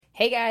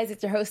Hey guys,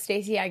 it's your host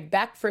Stacey. I'm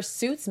back for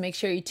Suits. Make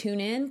sure you tune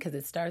in because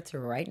it starts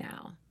right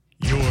now.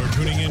 You're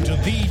tuning into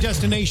the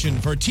destination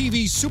for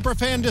TV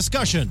superfan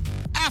discussion,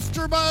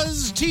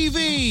 AfterBuzz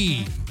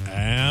TV.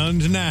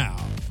 And now,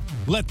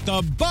 let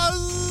the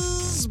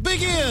buzz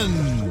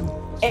begin.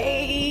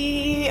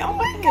 Hey, oh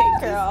my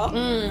God,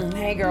 girl.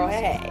 Hey, girl,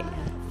 hey.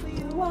 For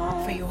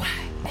your wife,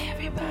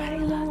 everybody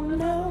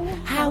know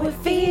how it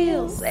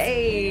feels.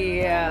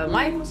 Hey,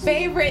 my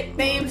favorite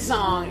theme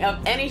song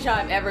of any show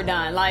I've ever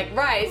done. Like,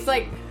 right, it's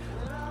like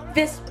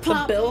this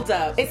pump, the build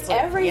up. It's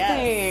like,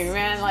 everything, yes.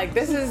 Man. Like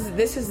this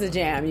is the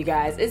jam, you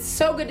guys. It's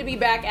so good to be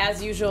back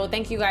as usual.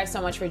 Thank you guys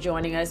so much for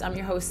joining us. I'm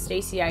your host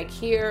Stacey Ike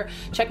here.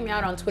 Check me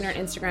out on Twitter and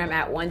Instagram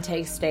at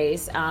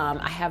OneTakeStace.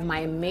 I have my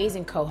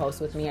amazing co-host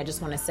with me. I just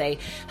want to say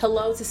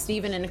hello to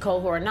Steven and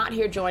Nicole who are not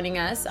here joining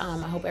us. I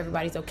hope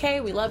everybody's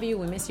okay. We love you.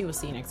 We miss you. We'll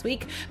see you next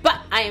week.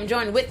 But I am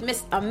joined with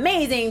Miss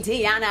Amazing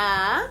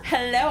Tiana.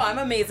 Hello, I'm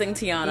Amazing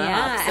Tiana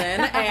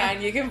Hobson,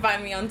 and you can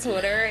find me on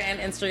Twitter and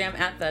Instagram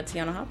at the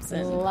Tiana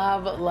Hobson.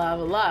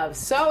 Love.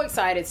 So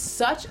excited.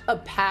 Such a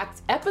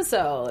packed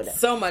episode.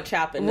 So much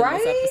happened in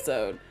this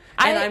episode.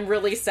 And I'm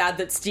really sad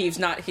that Steve's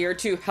not here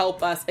to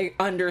help us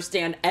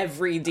understand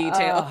every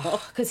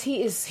detail. Because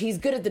he's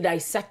good at the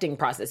dissecting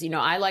process. You know,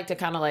 I like to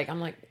kind of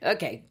I'm like,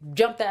 okay,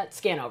 jump that,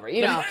 scan over,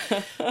 you know.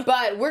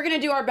 But we're going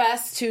to do our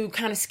best to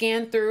kind of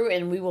scan through,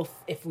 and we will,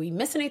 if we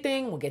miss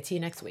anything, we'll get to you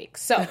next week.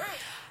 So,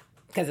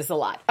 because it's a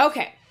lot.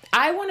 Okay.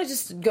 I want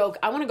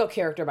to go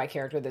character by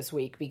character this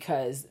week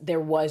because there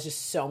was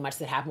just so much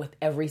that happened with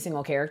every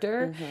single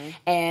character. Mm-hmm.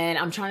 And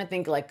I'm trying to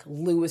think like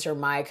Lewis or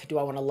Mike, do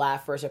I want to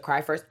laugh first or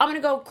cry first? I'm going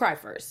to go cry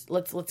first.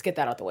 Let's get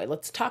that out the way.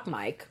 Let's talk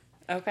Mike.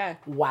 Okay.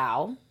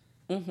 Wow.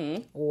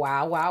 Mm-hmm.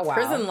 Wow.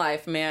 Prison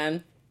life,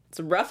 man. It's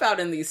rough out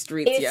in these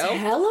streets, it's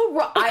hella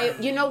rough.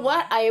 You know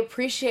what? I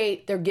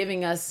appreciate they're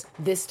giving us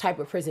this type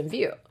of prison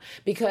view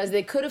because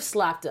they could have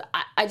slapped it.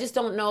 I just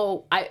don't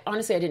know.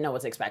 Honestly, I didn't know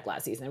what to expect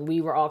last season.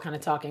 We were all kind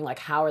of talking like,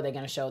 how are they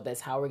going to show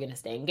this? How are we going to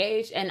stay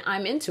engaged? And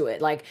I'm into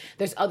it. Like,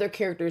 there's other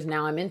characters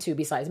now I'm into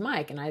besides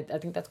Mike, and I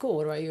think that's cool.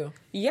 What about you?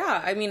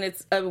 Yeah, I mean,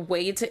 it's a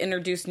way to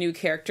introduce new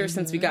characters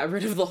since we got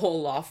rid of the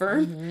whole law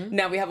firm. Mm-hmm.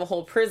 Now we have a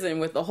whole prison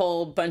with a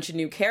whole bunch of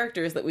new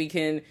characters that we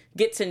can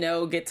get to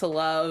know, get to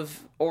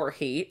love, or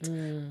hate.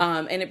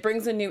 And it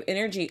brings a new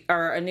energy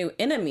or a new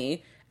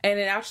enemy, and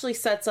it actually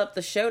sets up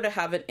the show to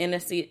have an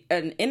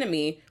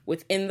enemy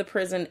within the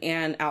prison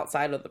and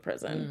outside of the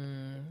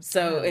prison.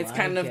 So it's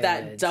kind of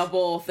that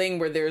double thing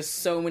where there's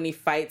so many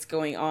fights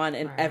going on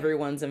and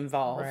everyone's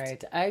involved.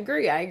 Right. I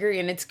agree.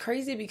 And it's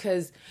crazy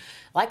because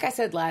like I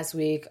said last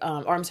week,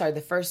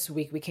 the first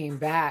week we came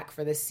back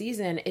for this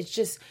season,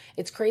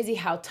 it's crazy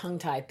how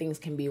tongue-tied things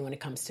can be when it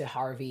comes to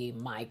Harvey,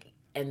 Mike,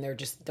 and their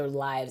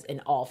lives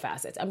in all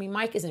facets. I mean,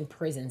 Mike is in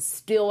prison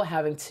still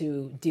having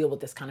to deal with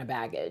this kind of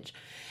baggage.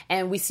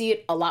 And we see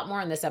it a lot more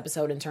in this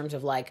episode in terms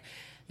of like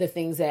the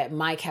things that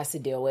Mike has to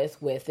deal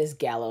with this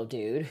Gallo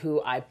dude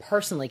who I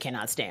personally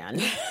cannot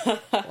stand.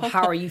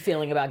 How are you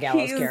feeling about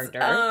Gallo's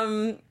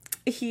character?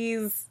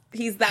 He's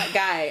that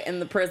guy in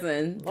the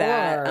prison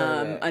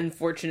that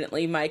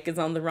unfortunately Mike is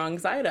on the wrong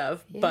side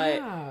of. Yeah.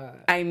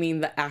 But I mean,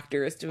 the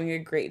actor is doing a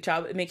great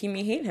job at making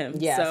me hate him.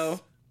 Yes.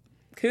 So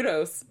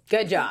kudos.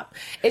 Good job.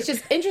 It's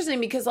just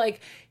interesting because like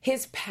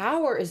his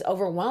power is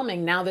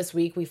overwhelming. Now this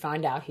week we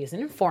find out he's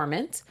an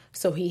informant.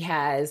 So he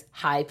has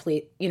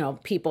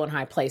people in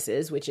high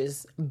places, which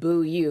is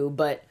boo you,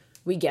 but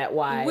we get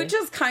why. Which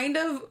is kind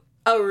of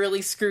a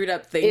really screwed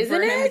up thing for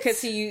him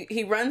because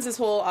he runs his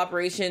whole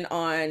operation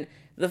on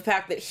the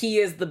fact that he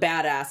is the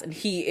badass and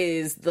he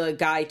is the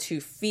guy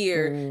to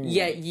fear,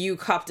 yet you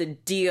copped a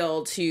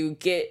deal to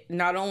get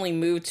not only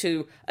moved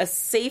to a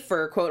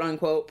safer quote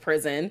unquote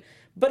prison,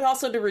 but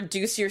also to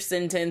reduce your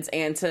sentence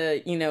and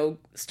to,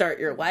 start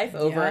your life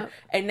over. Yeah.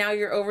 And now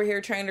you're over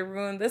here trying to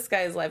ruin this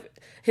guy's life.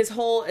 His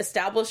whole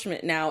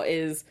establishment now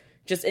is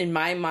just, in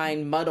my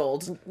mind,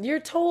 muddled. You're a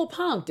total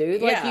punk,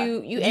 dude. Like, yeah.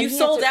 You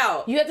sold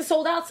out. You had to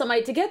sold out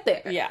somebody to get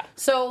there. Yeah.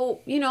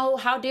 So,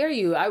 how dare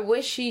you? I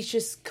wish he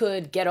just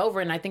could get over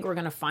it, and I think we're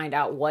going to find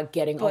out what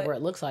getting over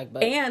it looks like.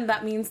 And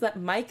that means that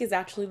Mike is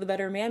actually the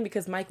better man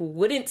because Mike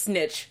wouldn't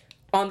snitch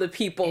on the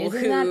people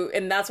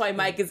and that's why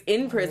Mike is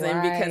in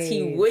prison because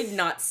he would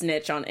not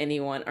snitch on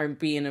anyone or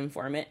be an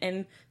informant,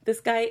 and this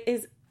guy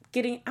is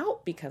getting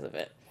out because of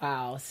it.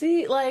 Wow.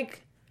 See,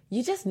 like,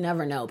 you just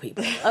never know,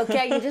 people.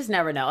 Okay, you just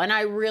never know. And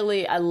I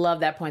love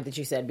that point that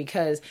you said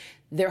because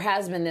there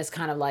has been this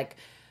kind of like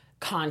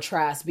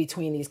contrast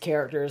between these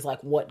characters,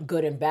 like what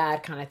good and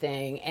bad kind of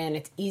thing, and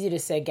it's easy to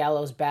say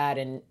Gallo's bad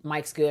and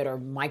Mike's good, or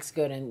Mike's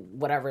good and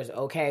whatever is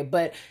okay.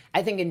 But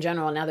I think in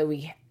general, now that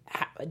we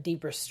have a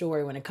deeper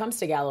story when it comes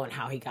to Gallo and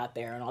how he got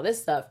there and all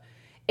this stuff,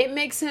 it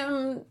makes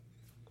him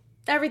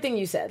everything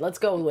you said. Let's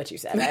go with what you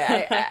said.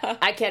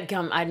 I can't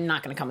come. I'm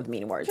not going to come with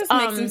meaning words. Just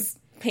makes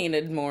him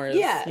painted more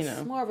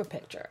as, more of a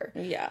picture.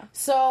 Yeah.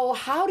 So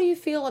how do you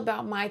feel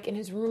about Mike and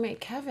his roommate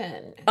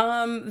Kevin?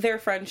 Their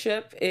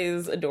friendship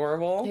is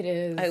adorable. It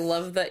is. I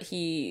love that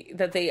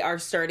they are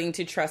starting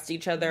to trust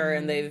each other,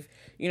 and they've,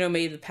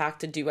 made the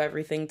pact to do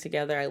everything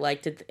together. I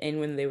liked at the end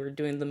when they were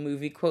doing the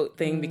movie quote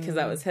thing, because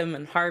that was him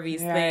and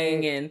Harvey's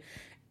thing, and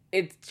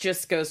it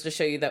just goes to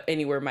show you that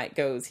anywhere Mike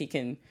goes, he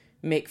can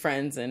make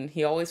friends, and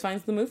he always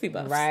finds the movie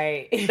buffs.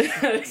 Right.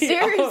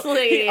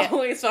 Seriously. He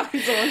always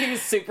finds someone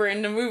who's super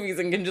into movies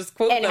and can just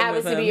quote and them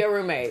happens with to him. be your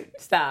roommate.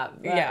 Stop.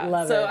 Yeah.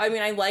 Love so, it. I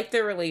mean, I like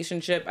their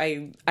relationship.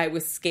 I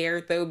was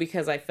scared, though,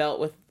 because I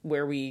felt with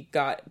where we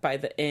got by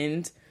the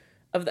end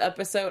of the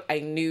episode, I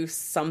knew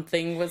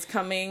something was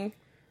coming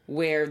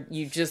where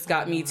you just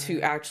got me to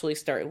actually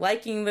start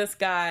liking this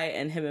guy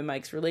and him and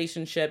Mike's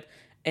relationship,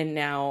 and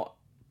now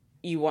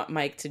you want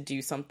Mike to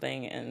do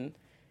something, and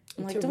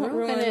I'm like, don't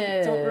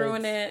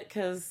ruin it,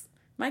 because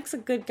Mike's a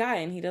good guy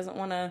and he doesn't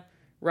want to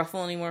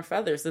ruffle any more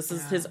feathers. This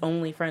is his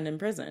only friend in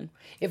prison.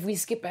 If we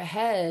skip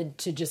ahead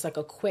to just like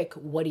a quick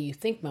what do you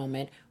think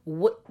moment,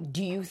 what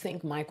do you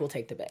think Mike will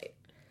take the bait?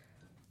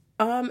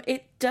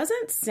 It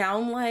doesn't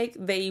sound like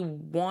they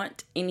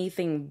want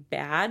anything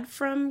bad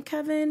from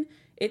Kevin.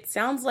 It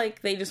sounds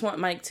like they just want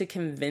Mike to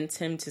convince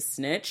him to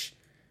snitch,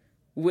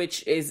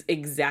 which is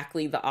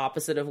exactly the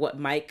opposite of what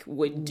Mike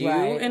would do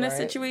in a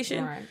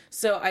situation. Right.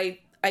 So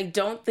I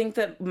don't think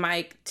that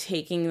Mike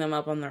taking them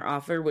up on their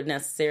offer would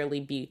necessarily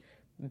be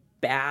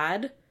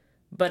bad,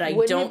 but I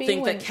don't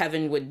think that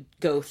Kevin would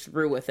go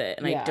through with it,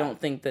 and I don't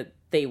think that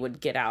they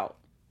would get out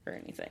or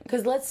anything.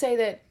 Because let's say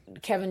that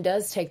Kevin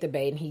does take the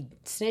bait and he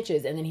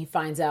snitches, and then he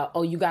finds out,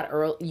 oh, you got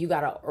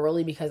out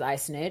early because I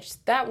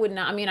snitched. That would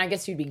not. I mean, I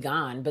guess you'd be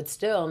gone, but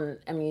still,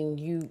 I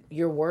mean,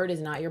 your word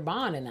is not your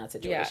bond in that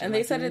situation. Yeah, and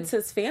they said it's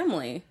his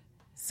family,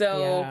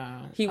 so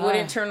he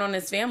wouldn't turn on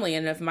his family.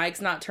 And if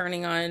Mike's not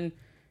turning on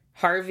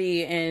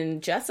Harvey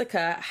and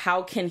Jessica,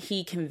 how can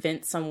he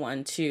convince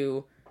someone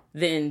to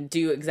then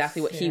do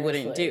exactly what he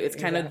wouldn't do? It's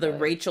kind of the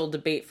Rachel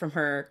debate from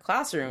her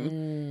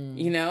classroom.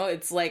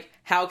 It's like,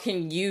 how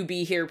can you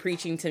be here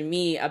preaching to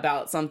me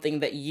about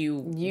something that you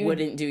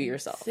wouldn't do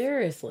yourself?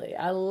 Seriously.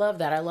 I love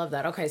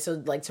that. Okay,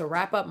 so like to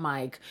wrap up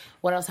Mike,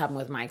 what else happened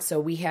with Mike? So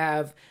we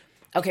have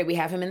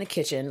him in the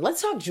kitchen.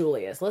 Let's talk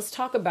Julius. Let's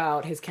talk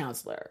about his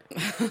counselor.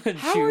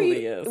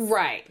 Julius.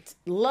 Right.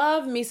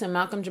 Love me some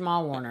Malcolm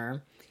Jamal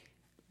Warner.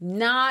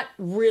 Not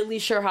really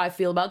sure how I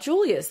feel about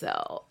Julius,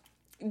 though.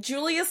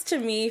 Julius, to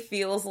me,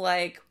 feels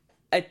like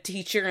a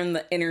teacher in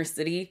the inner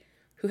city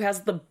who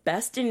has the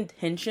best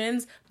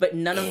intentions, but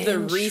none of the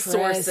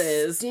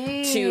resources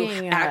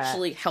to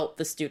actually help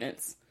the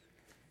students.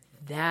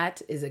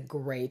 That is a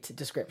great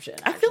description.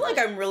 I feel like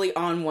I'm really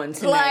on one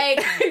tonight.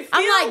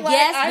 I'm like,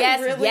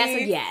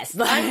 yes.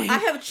 I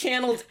have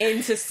channeled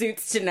into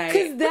Suits tonight.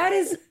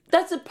 Because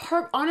that's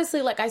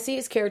honestly, like, I see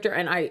his character,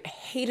 and I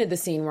hated the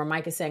scene where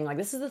Mike is saying, like,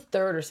 this is the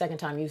third or second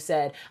time you've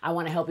said, I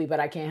want to help you, but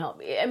I can't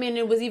help you. I mean,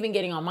 it was even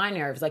getting on my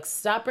nerves. Like,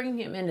 stop bringing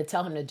him in to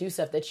tell him to do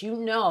stuff that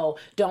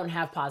don't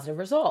have positive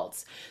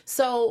results.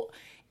 So,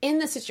 in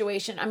the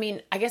situation, I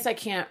mean, I guess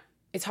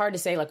it's hard to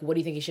say, like, what do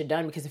you think he should have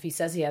done? Because if he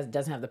says he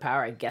doesn't have the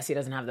power, I guess he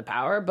doesn't have the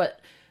power.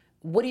 But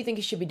what do you think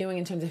he should be doing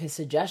in terms of his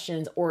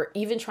suggestions, or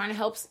even trying to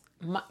help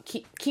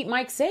keep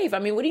Mike safe? I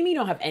mean, what do you mean you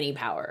don't have any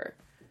power?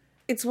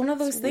 It's one of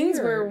those things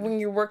where when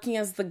you're working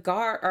as the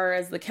guard or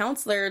as the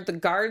counselor, the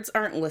guards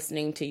aren't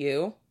listening to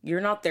you.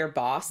 You're not their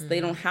boss. Mm-hmm. They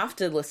don't have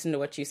to listen to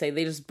what you say.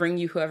 They just bring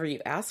you whoever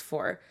you ask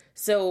for.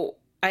 So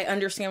I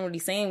understand what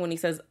he's saying when he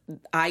says,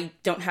 I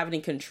don't have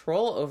any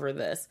control over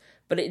this.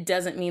 But it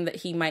doesn't mean that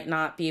he might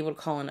not be able to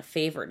call in a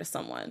favor to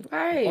someone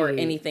or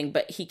anything.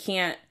 But he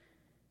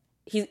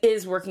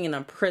is working in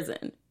a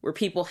prison where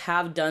people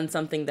have done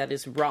something that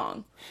is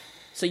wrong.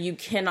 So you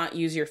cannot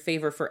use your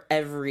favor for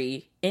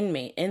every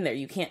inmate in there.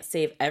 You can't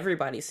save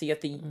everybody. So you have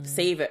to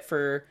save it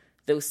for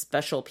those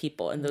special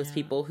people and those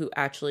people who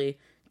actually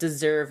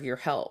deserve your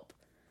help.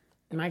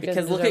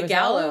 Because look at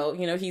Gallo.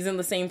 He's in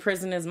the same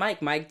prison as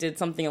Mike. Mike did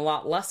something a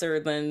lot lesser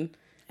than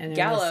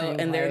Gallo,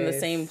 and they're in the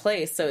same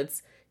place. So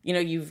it's,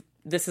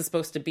 this is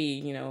supposed to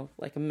be,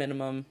 like a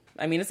minimum.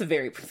 I mean, it's a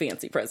very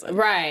fancy prison.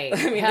 Right.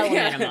 I mean,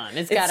 minimum.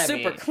 It's gotta be.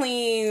 It's super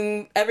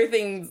clean.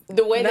 Everything.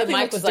 The way that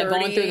Mike was like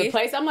going through the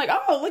place, I'm like,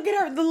 oh, look at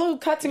her, the little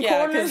cuts and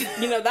corners.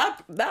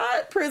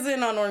 That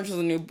prison on Orange is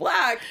the New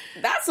Black,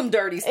 that's some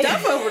dirty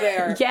stuff over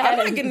there. Yeah. I'm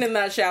not getting in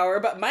that shower,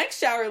 but Mike's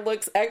shower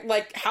looks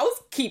like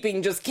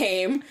housekeeping just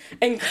came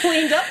and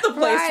cleaned up the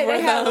place for they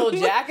them. had little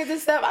jackets and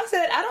stuff. I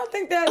said, I don't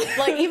think that,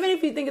 like, even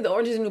if you think of the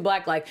Orange is the New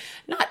Black, like,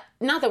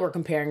 not that we're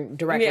comparing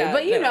directly,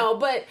 but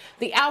but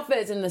the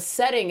outfits and the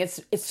setting,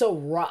 it's so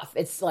rough.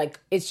 It's like,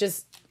 it's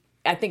just,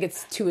 I think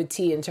it's to a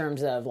T in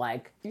terms of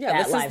like, this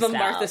lifestyle. is the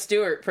Martha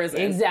Stewart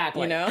prison.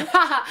 Exactly. And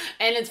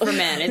it's for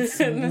men. It's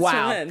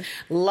wow. Men.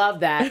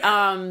 Love that.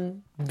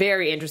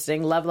 Very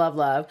interesting. Love.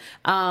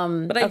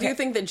 But I do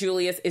think that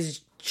Julius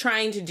is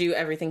trying to do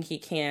everything he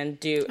can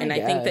do. And I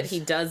think that he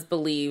does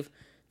believe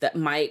that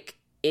Mike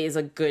is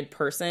a good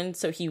person.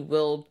 So he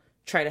will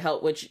try to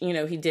help, which, you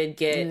know, he did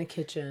get in the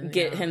kitchen,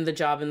 get him the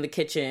job in the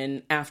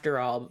kitchen after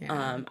all.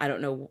 I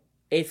don't know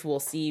if we'll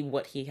see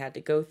what he had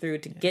to go through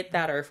to get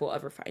that, or if we'll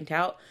ever find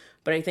out.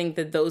 But I think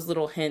that those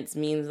little hints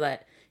means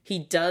that he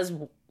does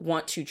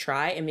want to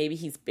try, and maybe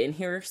he's been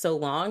here so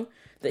long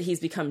that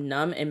he's become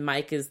numb, and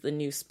Mike is the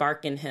new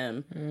spark in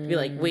him to be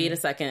like, wait a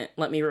second,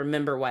 let me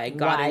remember why I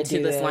got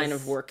into this line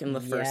of work in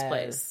the first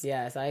place.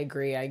 Yes, I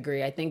agree.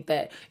 I think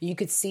that you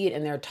could see it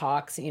in their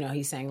talks. You know,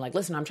 he's saying like,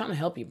 listen, I'm trying to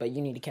help you, but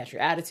you need to catch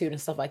your attitude and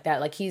stuff like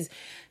that. Like he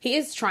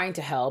is trying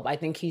to help. I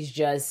think he's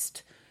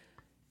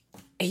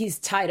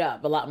tied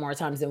up a lot more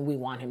times than we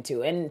want him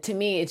to. And to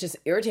me, it's just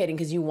irritating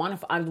because I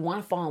want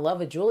to fall in love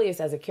with Julius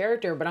as a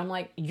character, but I'm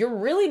like, you're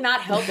really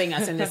not helping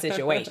us in this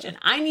situation.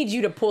 I need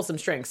you to pull some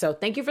strings. So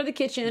thank you for the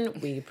kitchen.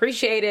 We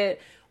appreciate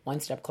it. One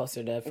step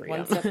closer to freedom.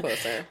 One step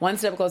closer. One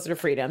step closer to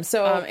freedom.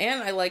 So,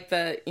 and I like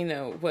that, you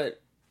know,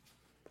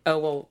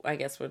 I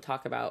guess we'll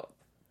talk about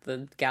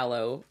the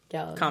Gallo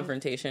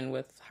confrontation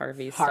with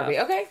Harvey.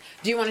 Okay.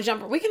 Do you want to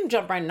jump? We can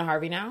jump right into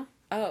Harvey now.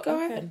 Oh, go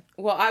ahead.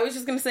 Well, I was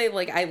just going to say,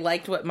 like, I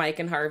liked what Mike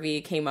and Harvey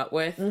came up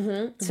with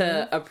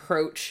to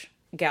approach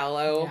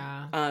Gallo,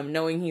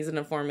 knowing he's an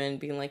informant,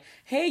 being like,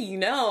 hey, you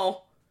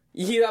know,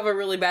 you have a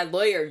really bad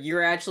lawyer.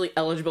 You're actually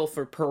eligible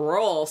for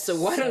parole. So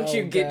why don't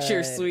you get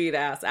your sweet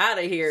ass out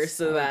of here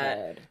so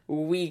that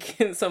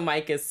so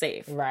Mike is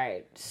safe.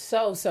 Right.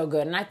 So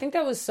good. And I think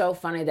that was so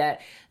funny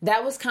that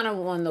was kind of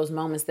one of those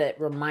moments that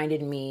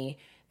reminded me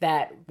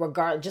that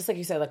just like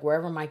you said, like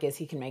wherever Mike is,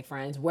 he can make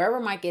friends. Wherever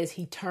Mike is,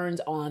 he turns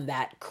on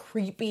that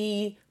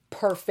creepy,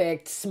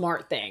 perfect,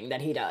 smart thing that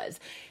he does.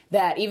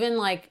 That even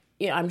like,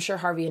 you know, I'm sure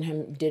Harvey and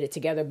him did it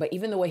together, but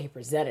even the way he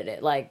presented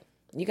it, like,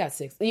 you got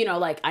 6, you know,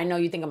 like, I know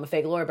you think I'm a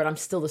fake lawyer, but I'm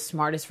still the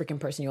smartest freaking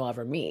person you'll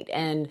ever meet.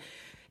 And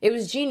it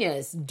was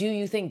genius. Do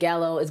you think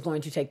Gallo is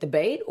going to take the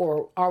bait,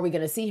 or are we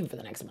going to see him for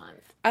the next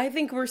month? I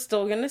think we're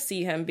still going to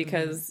see him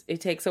because it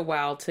takes a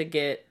while to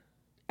get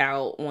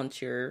out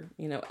once you're,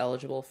 you know,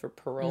 eligible for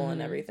parole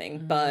and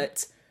everything.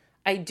 But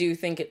I do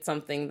think it's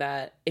something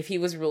that if he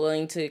was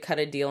willing to cut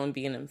a deal and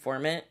be an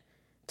informant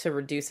to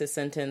reduce his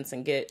sentence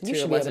and get you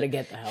should be able to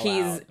get the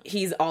hell out.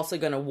 He's also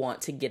going to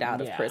want to get out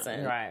of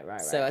prison.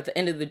 Right. So at the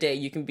end of the day,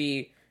 you can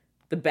be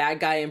the bad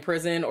guy in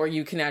prison, or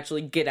you can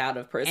actually get out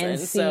of prison and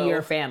see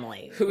your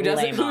family. Who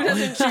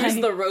doesn't choose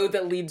the road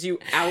that leads you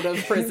out of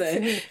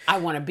prison? I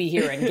want to be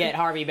here and get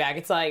Harvey back.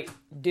 It's like,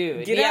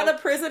 dude, get out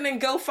of prison and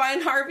go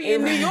find Harvey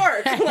in New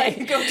York.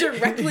 Like, go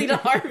directly to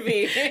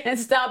Harvey and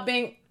stop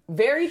being.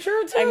 Very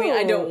true, too. I mean,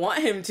 I don't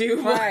want him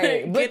to.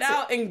 Right. Get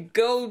out and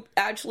go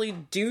actually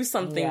do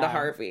something to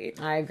Harvey.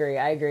 I agree.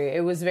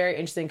 It was very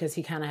interesting because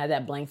he kind of had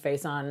that blank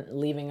face on,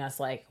 leaving us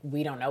like,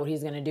 we don't know what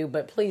he's going to do.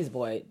 But please,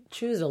 boy,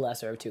 choose the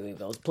lesser of two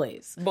evils,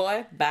 please.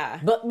 Boy,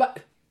 bye. But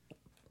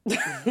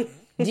do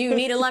you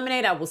need a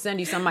lemonade? I will send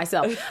you some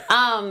myself.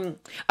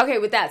 Okay,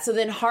 with that. So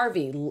then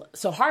Harvey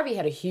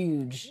had a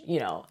huge, you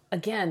know,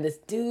 again, this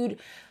dude...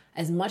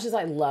 As much as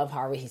I love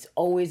Harvey, he's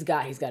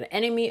got an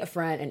enemy, a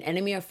friend, an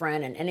enemy, a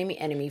friend, an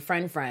enemy,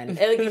 friend.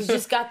 Like, he's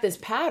just got this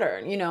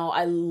pattern. You know,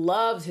 I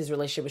loved his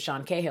relationship with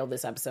Sean Cahill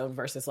this episode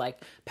versus like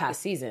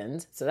past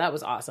seasons. So that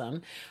was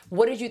awesome.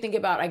 What did you think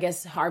about, I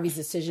guess, Harvey's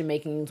decision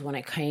makings when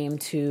it came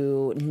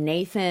to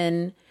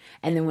Nathan,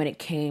 and then when it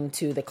came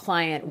to the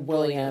client,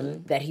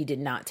 William, that he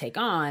did not take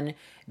on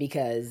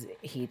because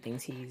he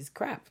thinks he's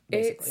crap,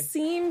 basically? It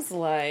seems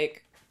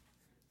like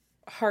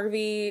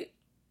Harvey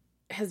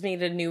has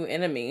made a new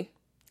enemy.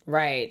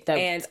 Right.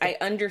 And I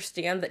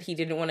understand that he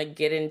didn't want to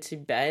get into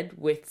bed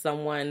with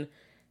someone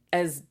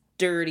as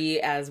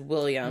dirty as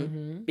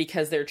William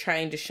because they're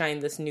trying to shine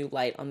this new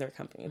light on their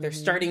company. They're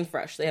starting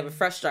fresh. They have a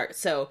fresh start.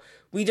 So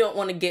we don't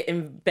want to get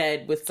in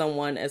bed with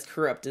someone as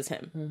corrupt as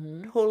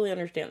him. Totally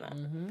understand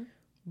that.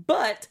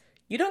 But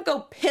you don't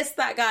go piss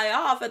that guy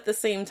off at the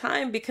same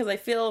time, because I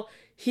feel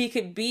he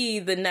could be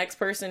the next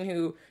person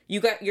who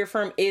your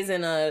firm is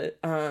in a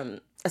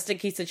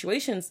sticky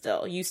situation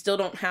still. You still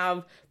don't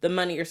have the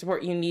money or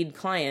support. You need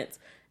clients.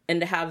 And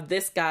to have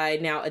this guy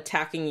now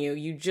attacking you,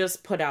 you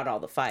just put out all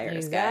the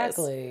fires, guys.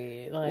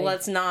 Like,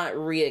 let's not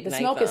reignite the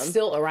smoke them. is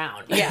still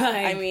around. Yeah,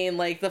 I mean,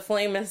 like, the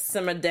flame has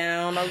simmered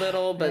down a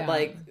little, but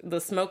like,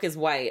 the smoke is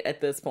white at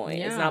this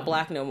point. It's not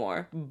black no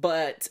more,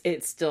 but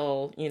it's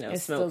still, you know,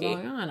 it's smoky. Still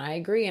going on. I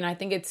agree. And I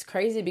think it's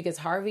crazy because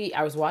Harvey,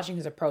 I was watching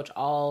his approach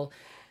all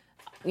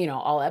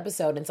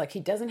episode, and it's like, he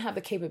doesn't have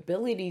the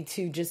capability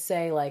to just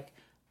say, like,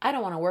 I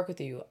don't want to work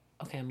with you.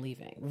 Okay, I'm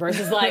leaving.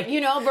 Versus like,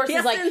 you know, he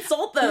has to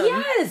insult them.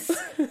 Yes.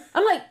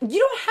 I'm like, you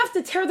don't have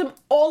to tear them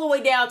all the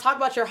way down, talk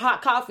about your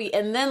hot coffee,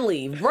 and then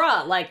leave.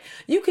 Bruh, like,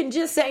 you can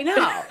just say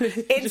no.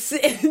 It's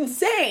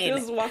insane.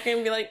 Just walk in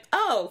and be like,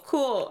 oh,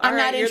 cool. I'm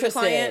not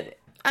interested.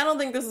 I don't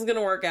think this is going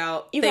to work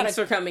out. Thanks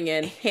for coming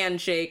in.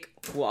 Handshake,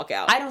 walk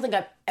out. I don't think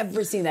I've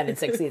ever seen that in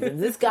 6 seasons.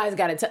 This guy's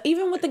got to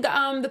even with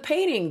the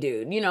painting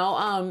dude,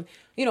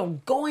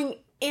 going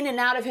in and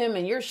out of him,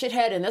 and you're a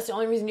shithead, and that's the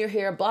only reason you're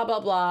here, blah, blah,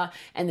 blah.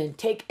 And then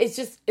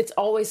it's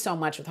always so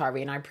much with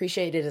Harvey, and I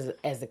appreciate it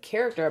as a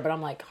character, but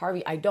I'm like,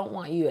 Harvey, I don't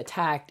want you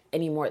attacked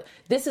anymore.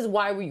 This is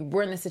why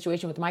we're in this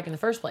situation with Mike in the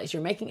first place.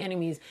 You're making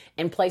enemies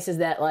in places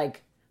that,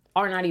 like,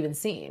 are not even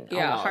seen.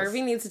 Yeah, almost.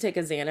 Harvey needs to take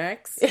a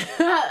Xanax.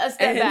 A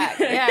step back.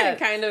 Yeah. And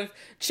kind of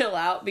chill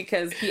out,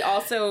 because he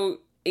also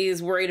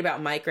is worried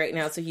about Mike right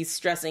now, so he's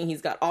stressing.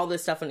 He's got all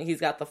this stuff, and he's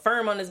got the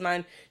firm on his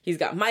mind. He's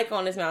got Mike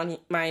on his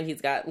mind.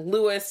 He's got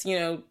Lewis,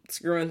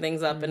 screwing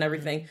things up and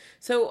everything.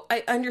 So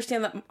I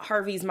understand that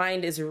Harvey's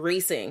mind is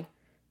racing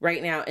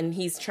right now, and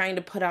he's trying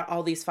to put out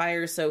all these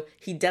fires, so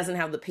he doesn't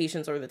have the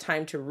patience or the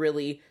time to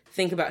really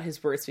think about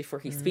his words before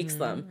he speaks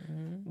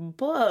them.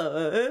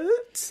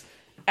 But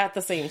at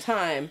the same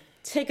time,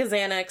 take a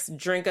Xanax,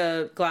 drink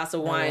a glass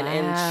of wine,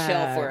 and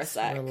chill for a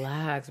sec.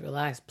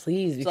 Relax,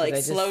 please.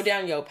 Because slow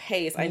down your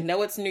pace. I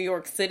know it's New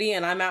York City,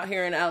 and I'm out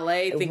here in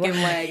LA thinking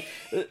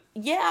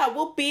yeah,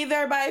 we'll be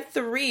there by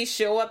 3,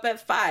 show up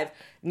at 5.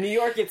 New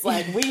York, it's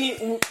like,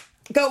 we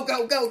go.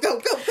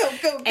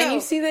 And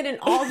you see that in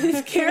all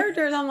these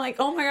characters. I'm like,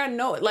 oh my God,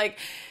 no. Like,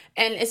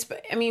 and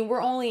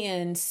we're only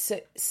in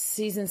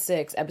season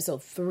 6,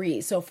 episode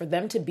 3. So for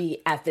them to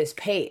be at this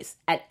pace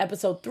at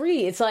episode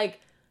 3, it's like,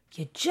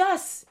 you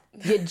just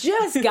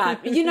got,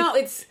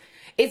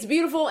 it's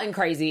beautiful and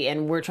crazy,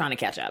 and we're trying to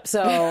catch up.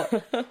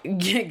 So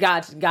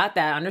got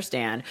that,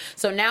 understand.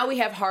 So now we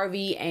have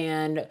Harvey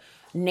and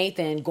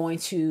Nathan going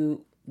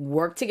to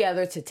work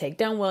together to take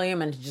down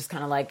William and to just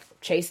kind of like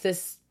chase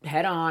this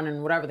head on,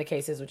 and whatever the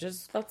case is,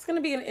 that's going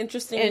to be an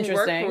interesting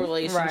work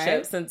relationship,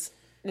 right? Since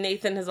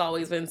Nathan has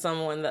always been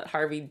someone that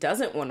Harvey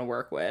doesn't want to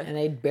work with. And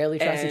they barely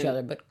trust each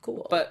other, but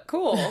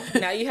cool.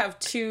 Now you have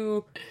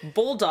 2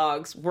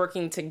 bulldogs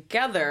working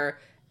together,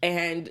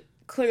 and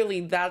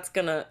clearly they're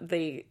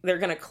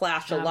gonna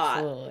clash a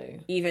lot,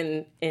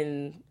 even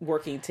in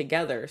working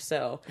together.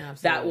 So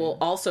that will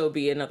also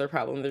be another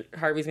problem.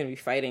 Harvey's gonna be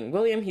fighting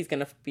William. He's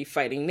gonna be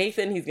fighting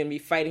Nathan. He's gonna be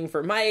fighting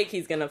for Mike.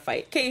 He's gonna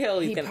fight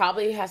Cahill. He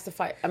probably has to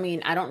fight. I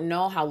mean, I don't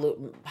know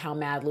how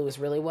mad Lewis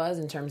really was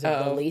in terms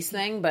of the lease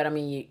thing, but I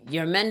mean,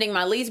 you're amending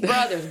my lease,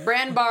 bro. There's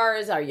brand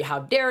bars. How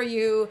dare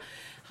you?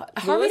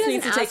 Lewis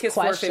needs to take his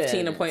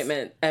 4:15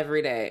 appointment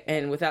every day,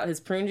 and without his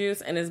prune juice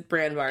and his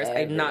brand bars,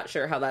 I'm not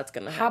sure how that's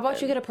going to happen. How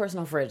about you get a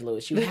personal fridge,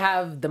 Lewis? You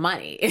have the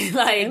money,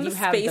 and you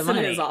have space the money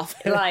in his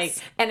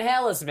office, and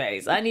hella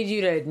space. I need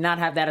you to not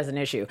have that as an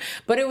issue.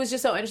 But it was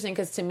just so interesting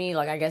because to me,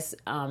 I guess,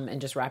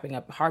 and just wrapping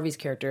up Harvey's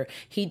character,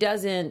 he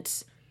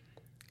doesn't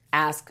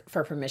ask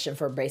for permission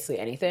for basically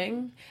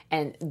anything.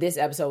 And this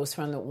episode was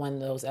one of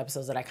those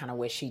episodes that I kind of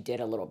wish he did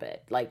a little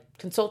bit. Like,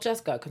 consult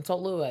Jessica,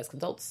 consult Lewis,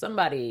 consult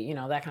somebody,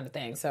 that kind of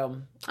thing. So,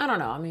 I don't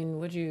know. I mean,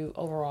 would you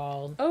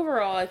overall...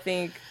 Overall, I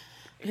think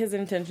his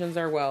intentions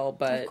are well,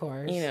 but, of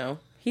course.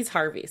 He's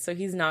Harvey, so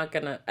he's not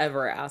going to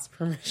ever ask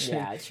permission.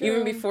 Yeah, true.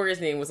 Even before his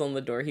name was on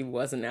the door, he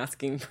wasn't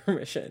asking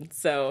permission.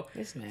 So,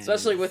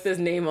 especially with his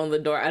name on the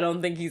door, I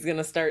don't think he's going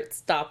to start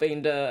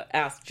stopping to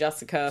ask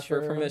Jessica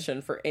for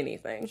permission for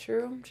anything.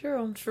 True.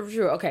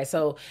 Okay,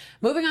 so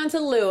moving on to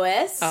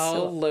Lewis.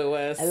 Oh,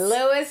 Lewis.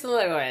 Lewis.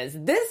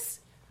 This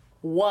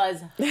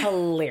was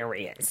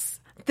hilarious.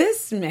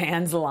 This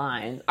man's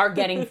lines are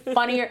getting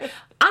funnier.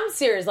 I'm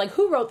serious. Like,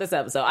 who wrote this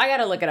episode? I got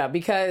to look it up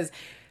because...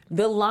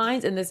 the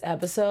lines in this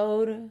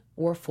episode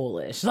were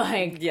foolish.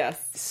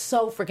 Yes.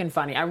 So freaking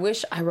funny. I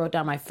wish I wrote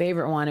down my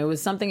favorite one. It was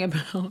something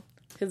about...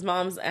 his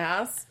mom's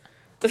ass.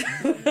 He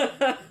said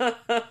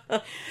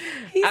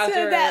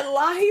that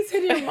lie. He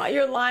said,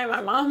 you're lying. My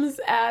mom's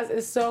ass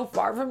is so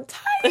far from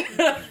tight.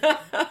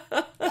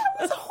 That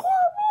was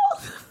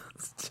horrible.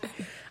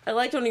 I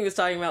liked when he was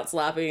talking about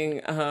slapping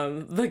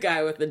the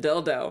guy with the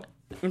dildo.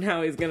 And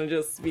how he's going to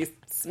just be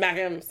smack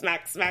with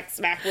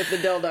the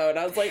dildo. And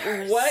I was like,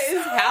 what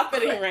is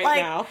happening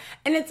right now?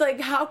 And it's like,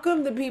 how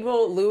come the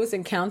people Lewis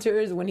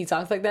encounters when he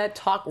talks like that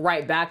talk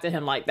right back to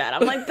him like that?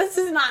 I'm like, this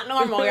is not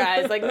normal,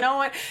 guys. Like, no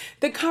one...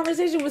 The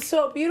conversation was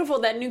so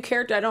beautiful. That new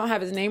character, I don't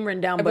have his name written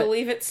down, but... I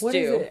believe it's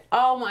Stu.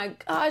 Oh my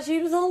gosh, he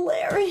was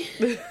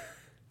hilarious.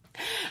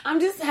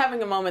 I'm just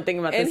having a moment thinking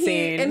about this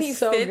scene. And he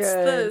so fits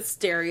good. the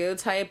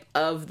stereotype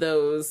of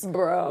those...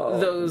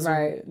 Those...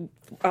 Right.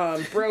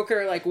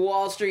 Broker, like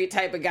Wall Street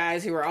type of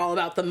guys who are all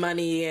about the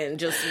money and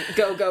just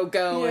go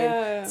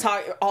and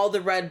talk all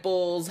the Red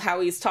Bulls, how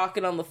he's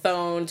talking on the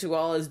phone to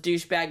all his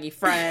douchebaggy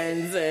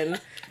friends, and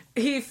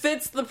he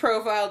fits the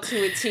profile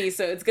to a T,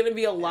 so it's going to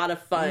be a lot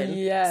of fun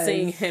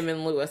seeing him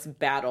and Lewis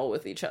battle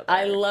with each other.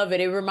 I love it.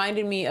 It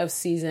reminded me of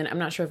season, I'm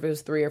not sure if it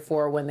was 3 or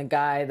 4, when the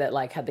guy that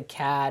had the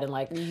cat and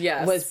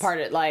was part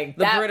of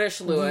the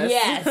British Lewis.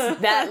 Yes,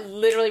 that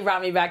literally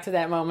brought me back to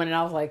that moment, and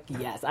I was like,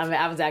 yes,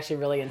 I was actually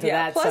really into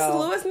that. Plus,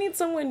 Lewis needs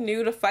someone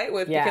new to fight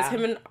with because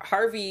him and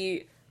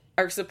Harvey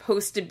are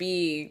supposed to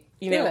be,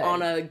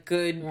 on a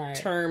good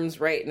terms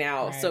right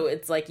now. Right. So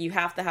it's like you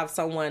have to have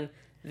someone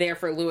there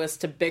for Lewis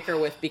to bicker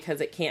with because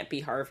it can't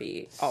be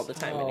Harvey all the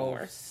time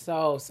anymore.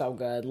 So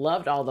good.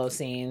 Loved all those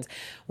scenes.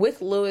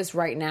 With Lewis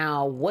right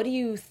now, what do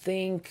you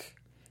think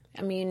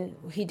I mean,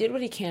 he did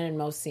what he can in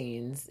most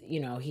scenes. You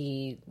know,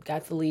 he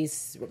got the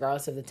lease,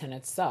 regardless of the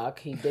tenants suck.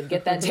 He did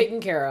get that taken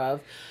care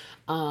of.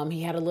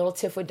 He had a little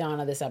tiff with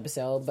Donna this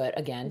episode, but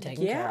again,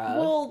 taken care of.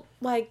 Well,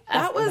 like,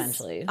 that was...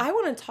 Eventually. I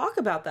want to talk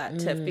about that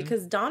tiff,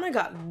 because Donna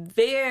got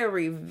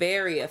very,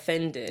 very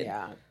offended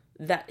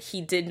that he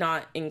did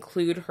not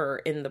include her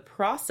in the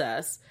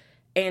process.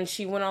 And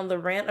she went on the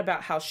rant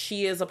about how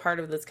she is a part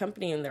of this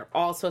company and they're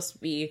all supposed to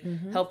be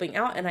helping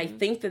out. And I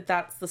think that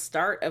that's the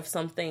start of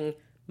something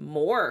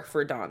more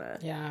for Donna.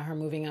 Yeah, her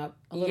moving up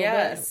a little bit.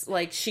 Yes,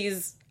 like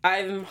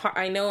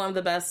I know I'm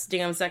the best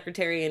damn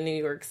secretary in New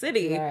York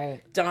City,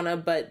 Donna,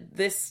 but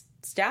this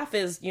staff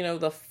is,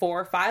 the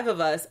 4 or 5 of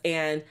us,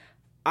 and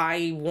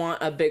I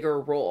want a bigger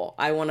role.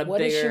 I want a bigger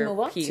piece.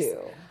 What does she move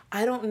up to?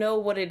 I don't know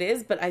what it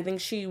is, but I think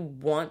she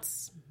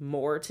wants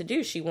more to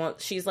do.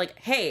 She's like,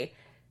 hey,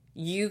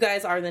 you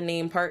guys are the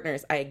name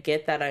partners. I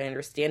get that. I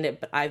understand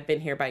it, but I've been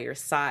here by your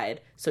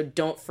side. So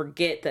don't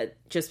forget that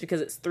just because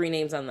it's 3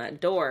 names on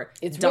that door,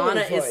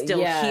 Donna is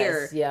still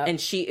here, and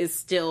she is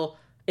still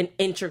an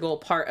integral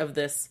part of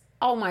this.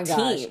 Oh my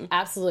gosh, team.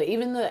 Absolutely.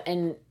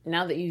 And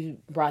now that you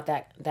brought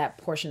that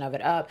portion of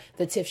it up,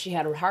 the tiff she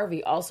had with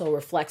Harvey also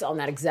reflects on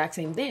that exact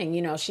same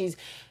thing. She's,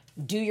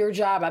 do your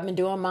job, I've been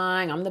doing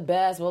mine, I'm the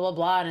best, blah, blah,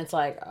 blah. And it's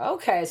like,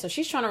 okay, so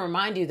she's trying to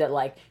remind you that,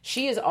 like,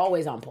 she is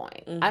always on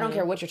point. I don't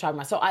care what you're talking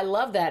about. So I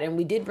love that, and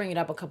we did bring it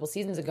up a couple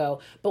seasons ago,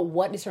 but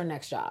what is her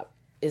next job?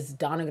 Is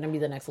Donna going to be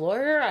the next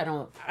lawyer?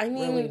 I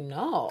mean, really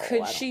know.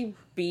 Could she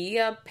be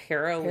a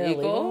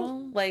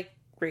paralegal like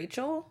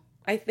Rachel?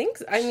 I think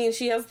so. I mean,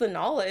 she has the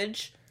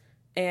knowledge,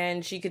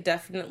 and she could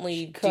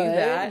definitely do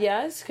that.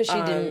 Yes, because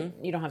she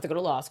didn't, you don't have to go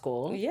to law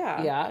school.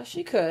 Yeah. Yeah,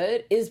 she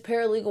could. Is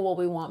paralegal what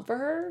we want for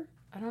her?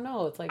 I don't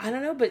know. It's like, I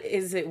don't know, but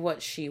is it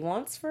what she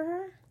wants for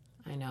her?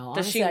 I know.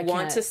 Does she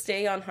want to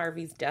stay on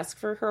Harvey's desk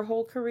for her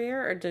whole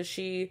career, or does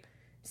she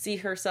see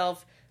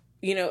herself,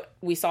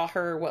 we saw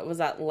her, what was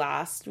that,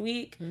 last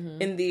week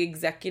in the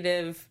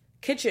executive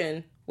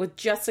kitchen with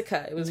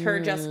Jessica. It was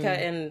her, Jessica,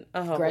 and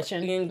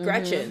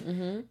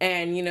Gretchen.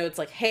 And, it's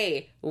like,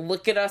 hey,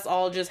 look at us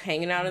all just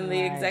hanging out in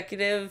the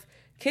executive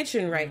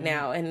kitchen right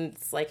now. And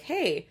it's like,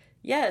 hey,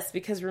 yes,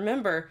 because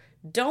remember,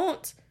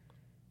 don't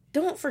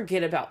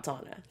forget about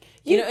Donna.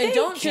 And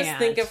don't just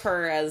think of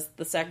her as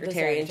the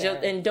secretary.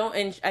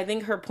 And I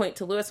think her point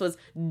to Lewis was,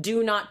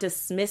 do not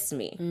dismiss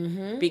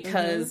me,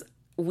 because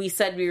we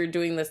said we were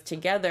doing this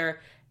together,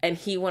 and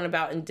he went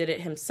about and did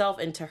it himself.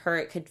 And to her,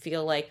 it could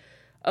feel like,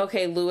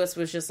 okay, Lewis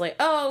was just like,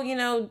 oh,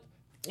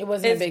 it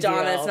wasn't a big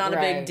Donna, deal. It's not a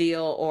big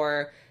deal,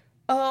 or,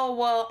 oh,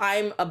 well,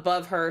 I'm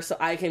above her, so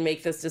I can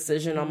make this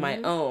decision on my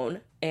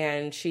own.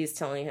 And she's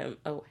telling him,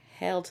 oh,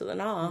 hell to the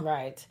nah.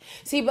 Right.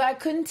 See, but I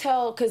couldn't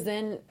tell, because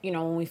then,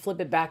 when we flip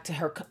it back to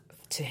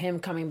him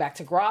coming back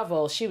to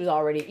Grovel, she was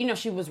already,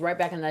 she was right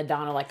back in that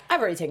Donna, like,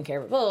 I've already taken care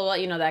of it, blah, blah,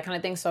 blah, that kind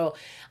of thing. So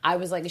I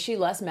was like, is she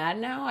less mad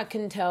now? I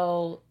couldn't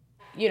tell,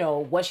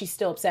 was she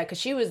still upset? Because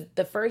she was,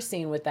 the first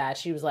scene with that,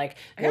 she was like,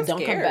 well,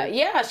 don't come back.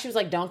 Yeah, she was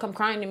like, don't come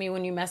crying to me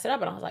when you mess it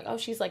up. And I was like, oh,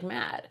 she's like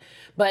mad.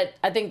 But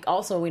I think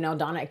also we know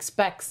Donna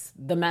expects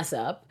the mess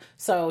up.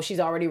 So she's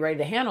already ready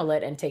to handle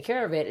it and take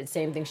care of it. It's the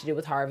same thing she did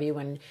with Harvey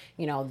when,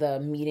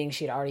 the meeting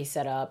she'd already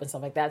set up and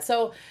stuff like that.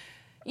 So,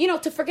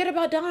 to forget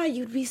about Donna,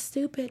 you'd be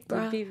stupid,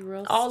 bro. You'd be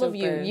real All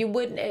stupid. of you. You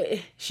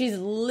wouldn't. She's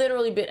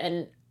literally been,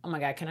 and oh my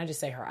God, can I just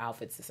say her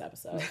outfits this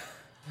episode?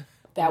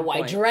 That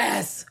white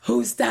dress.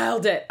 Who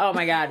styled it? Oh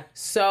my God.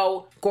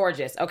 So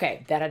gorgeous.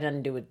 Okay. That had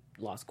nothing to do with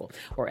law school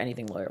or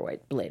anything lawyer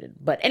related.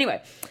 But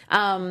anyway,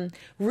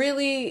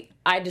 really,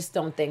 I just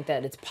don't think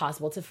that it's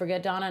possible to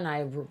forget Donna. And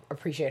I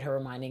appreciate her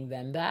reminding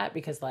them that,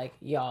 because, like,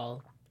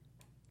 y'all,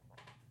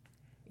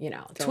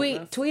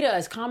 tweet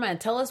us, comment,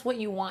 tell us what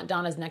you want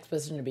Donna's next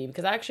position to be,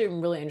 because I actually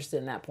am really interested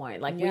in that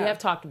point. Like, we have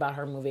talked about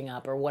her moving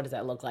up, or what does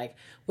that look like?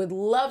 Would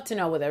love to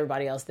know what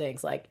everybody else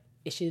thinks. Like,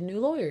 is she a new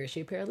lawyer? Is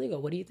she a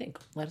paralegal? What do you think?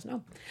 Let us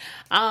know.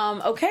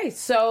 Okay,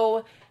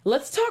 so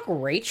let's talk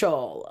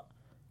Rachel.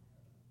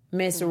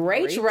 Miss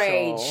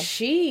Rach,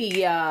 she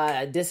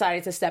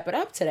decided to step it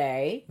up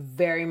today.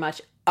 Very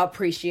much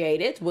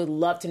appreciate it. Would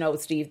love to know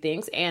what Steve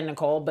thinks, and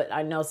Nicole, but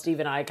I know Steve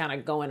and I kind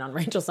of go in on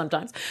Rachel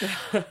sometimes.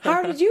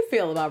 How did you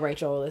feel about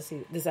Rachel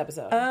this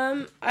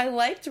episode? I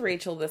liked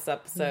Rachel this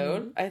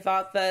episode. I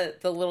thought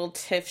that the little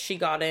tiff she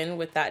got in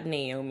with that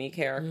Naomi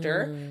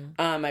character,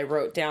 I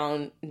wrote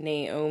down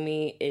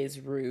Naomi is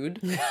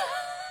rude.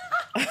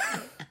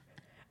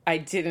 I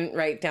didn't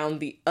write down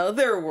the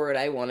other word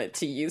I wanted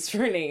to use for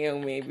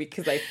Naomi,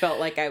 because I felt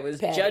like I was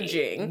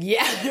judging.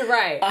 Yeah,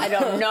 right. I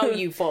don't know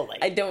you fully.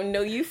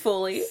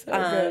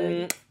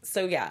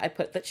 So yeah, I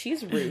put that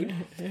she's rude.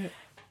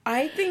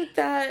 I think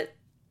that,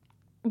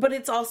 but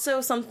it's also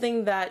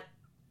something that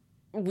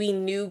we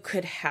knew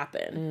could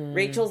happen.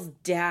 Rachel's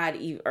dad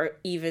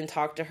even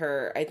talked to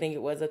her, I think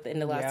it was at the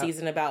end of last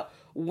season, about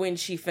when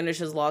she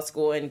finishes law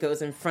school and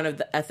goes in front of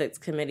the ethics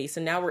committee.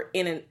 So now we're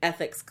in an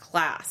ethics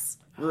class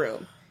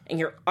room, and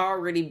you're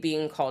already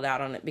being called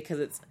out on it, because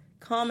it's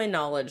common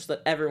knowledge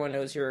that everyone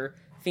knows you're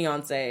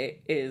fiance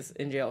is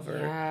in jail for.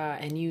 Yeah,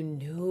 and you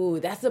knew.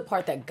 That's the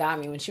part that got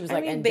me when she was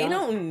like, and they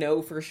don't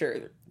know for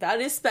sure.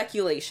 That is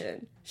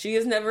speculation. She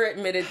has never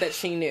admitted that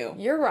she knew.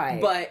 You're right.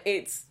 But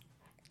it's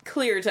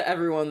clear to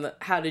everyone that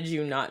how did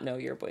you not know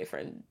your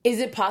boyfriend? Is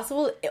it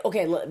possible?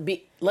 Okay,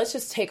 let's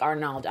just take our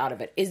knowledge out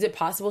of it. Is it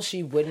possible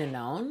she wouldn't have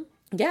known?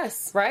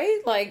 Yes. Right?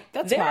 Like,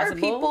 that's there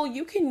possible. There are people,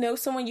 you can know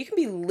someone, you can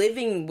be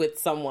living with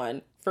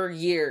someone for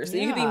years.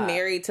 Yeah. You could be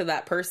married to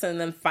that person and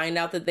then find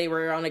out that they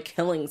were on a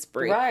killing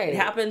spree. Right. It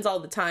happens all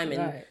the time.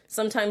 And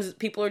sometimes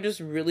people are just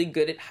really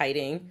good at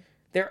hiding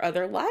their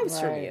other lives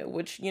from you,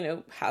 which, you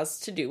know, has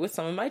to do with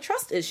some of my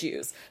trust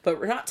issues. But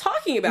we're not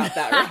talking about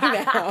that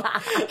right now.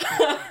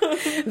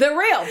 The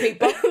real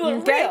people.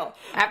 The real.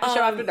 After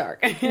show after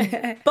dark.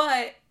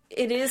 But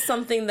it is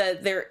something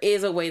that there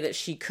is a way that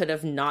she could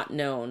have not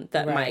known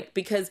that Mike,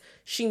 because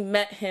she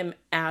met him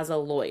as a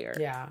lawyer.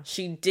 Yeah.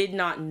 She did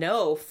not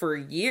know for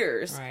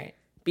years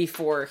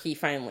before he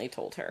finally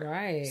told her.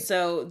 Right.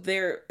 So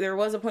there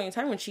was a point in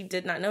time when she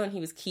did not know, and he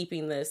was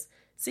keeping this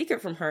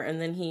secret from her. And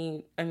then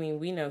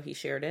we know he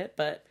shared it,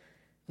 but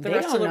the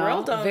rest of the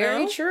world don't know.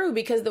 Very true,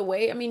 because the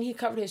way, he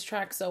covered his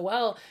track so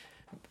well,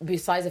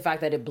 besides the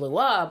fact that it blew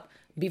up,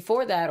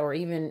 before that, or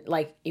even,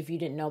 like, if you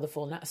didn't know the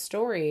full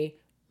story,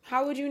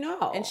 how would you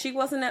know? And she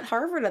wasn't at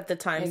Harvard at the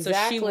time,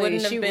 exactly.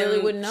 So she really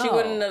wouldn't know. She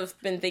wouldn't have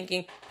been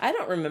thinking, I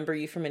don't remember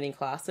you from any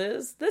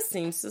classes. This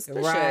seems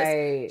suspicious.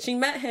 Right. She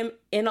met him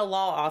in a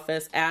law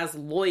office as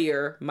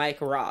lawyer Mike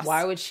Ross.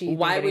 Why would she?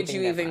 Why would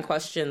you even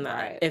question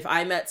that? Right. If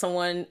I met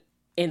someone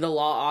in the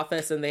law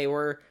office and they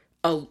were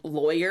a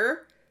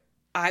lawyer,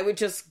 I would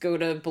just go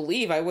to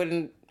believe. I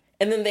wouldn't.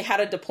 And then they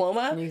had a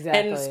diploma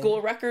and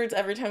school records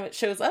every time it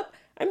shows up.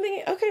 I'm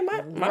thinking, okay,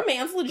 my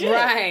man's legit.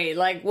 Right.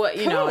 Like, what,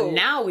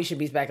 now we should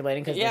be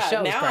speculating because the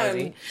show's now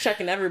crazy. I'm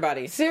checking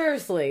everybody.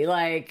 Seriously,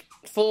 like,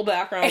 full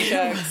background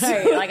checks.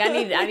 Right. Like,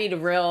 I need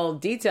real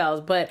details.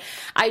 But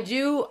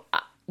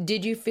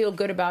did you feel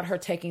good about her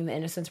taking the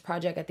Innocence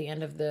Project at the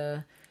end of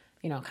the,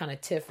 kind of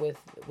tiff with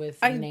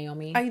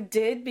Naomi? I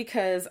did,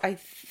 because I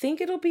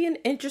think it'll be an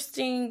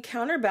interesting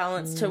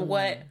counterbalance to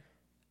what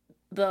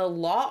the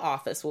law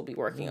office will be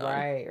working on.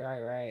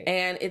 Right.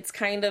 And it's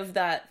kind of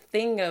that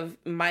thing of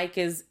Mike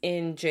is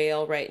in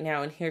jail right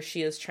now, and here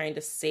she is trying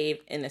to save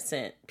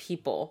innocent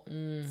people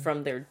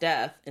from their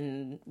death,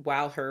 and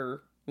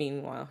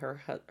meanwhile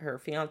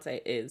her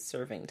fiance is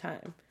serving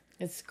time.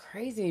 It's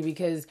crazy,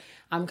 because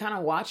I'm kind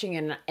of watching,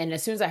 and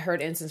as soon as I heard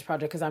Innocence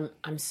Project, because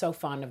I'm so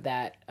fond of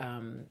that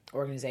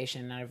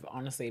organization, and I've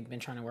honestly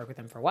been trying to work with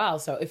them for a while.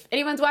 So if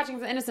anyone's watching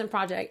the Innocence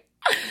Project,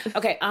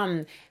 okay.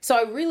 So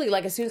I really,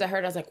 like, as soon as I heard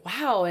it, I was like,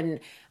 wow. And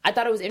I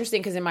thought it was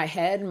interesting because in my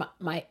head,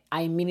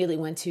 I immediately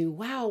went to,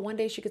 wow, one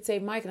day she could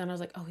save Mike, and then I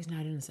was like, oh, he's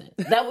not innocent.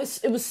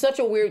 It was such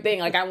a weird thing.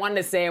 Like, I wanted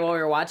to say it while we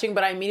were watching,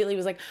 but I immediately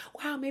was like,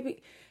 wow,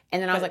 maybe.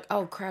 And then I was like,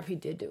 oh crap, he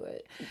did do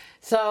it.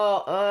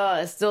 So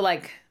it's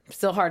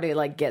still hard to,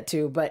 like, get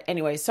to. But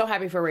anyway, so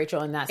happy for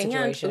Rachel in that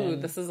situation.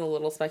 And, this is a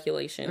little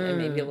speculation and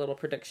maybe a little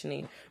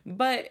prediction-y,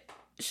 but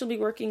she'll be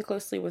working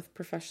closely with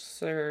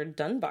Professor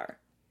Dunbar.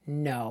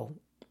 No.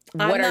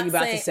 What are you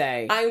about to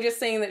say? I'm just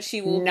saying that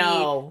she will be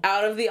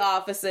out of the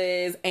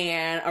offices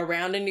and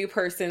around a new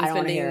person,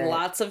 spending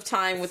lots of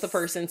time with the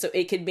person, so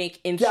it could make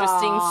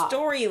interesting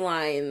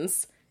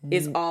storylines,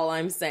 is all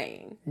I'm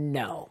saying.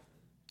 No.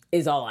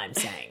 Is all I'm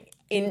saying.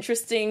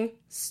 Interesting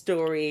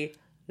storylines.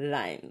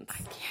 I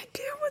can't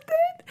deal with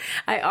it.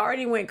 I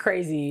already went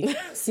crazy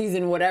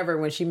season whatever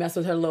when she messed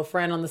with her little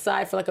friend on the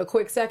side for like a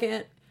quick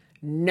second.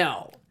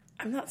 No.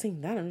 I'm not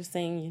saying that. I'm just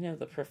saying,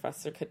 the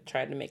professor could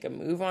try to make a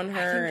move on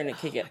her, and it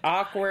could get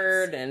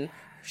awkward, and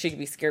she could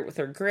be scared with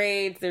her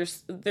grades.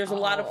 There's a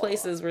lot of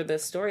places where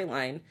this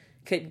storyline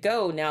could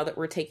go now that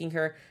we're taking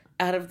her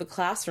out of the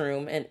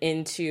classroom and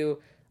into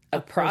a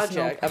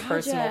personal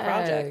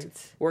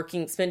project,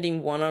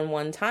 spending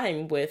one-on-one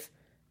time with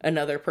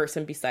another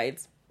person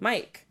besides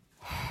Mike,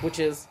 which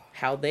is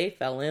how they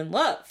fell in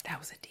love. That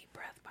was a deep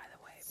breath, by the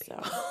way.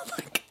 So,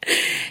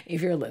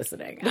 if you're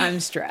listening, I'm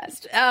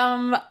stressed.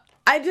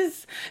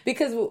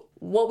 Because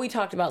what we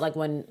talked about, like,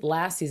 when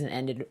last season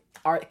ended,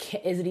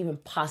 is it even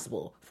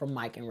possible for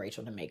Mike and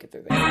Rachel to make it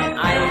through this? And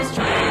I was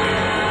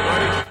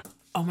trying.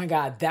 Oh my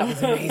God, that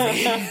was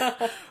amazing.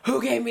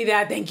 Who gave me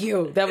that? Thank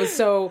you. That was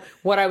so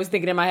what I was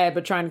thinking in my head,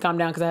 but trying to calm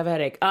down because I have a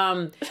headache.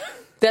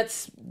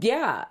 Because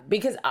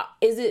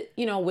is it,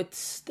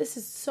 this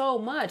is so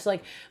much.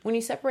 Like, when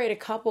you separate a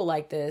couple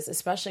like this,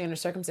 especially under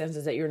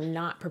circumstances that you're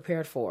not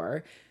prepared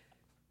for,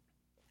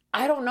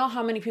 I don't know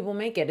how many people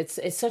make it.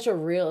 It's such a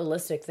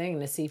realistic thing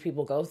to see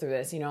people go through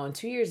this, and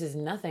 2 years is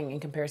nothing in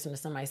comparison to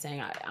somebody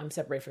saying I'm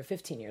separated for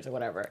 15 years or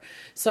whatever.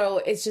 So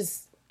it's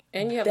just...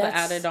 And you have the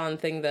added on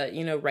thing that,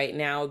 right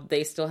now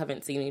they still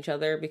haven't seen each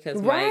other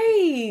because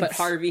Mike, but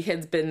Harvey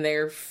has been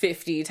there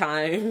 50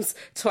 times,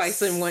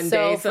 twice in one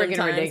day sometimes. So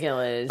freaking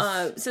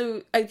ridiculous.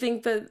 So I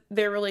think that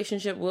their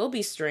relationship will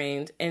be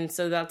strained. And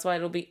so that's why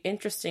it'll be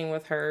interesting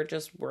with her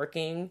just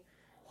working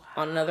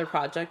on another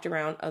project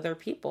around other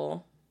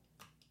people.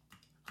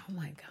 Oh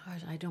my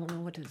gosh, I don't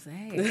know what to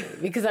say.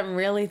 Because I'm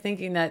really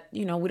thinking that,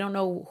 we don't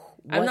know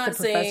I'm not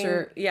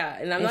saying,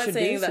 and I'm not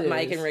saying that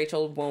Mike and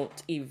Rachel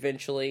won't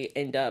eventually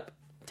end up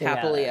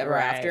happily ever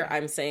after.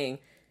 I'm saying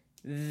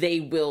they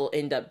will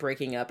end up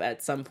breaking up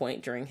at some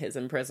point during his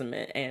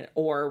imprisonment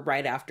or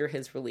right after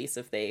his release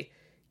if they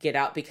get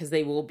out, because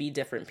they will be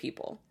different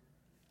people.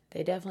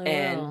 They definitely will.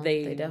 And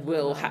they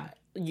will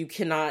you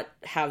cannot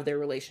have their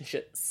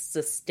relationship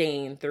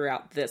sustain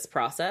throughout this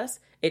process.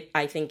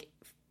 I think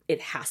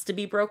it has to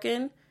be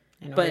broken.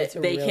 But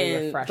they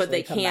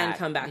can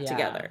come back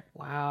together.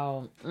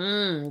 Wow.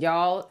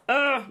 Y'all,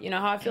 you know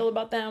how I feel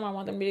about them. I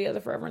want them to be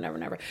together forever and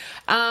never.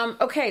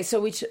 Okay, so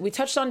we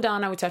touched on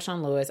Donna, we touched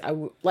on Lewis.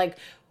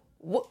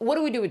 What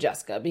do we do with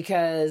Jessica?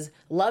 Because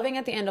loving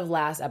at the end of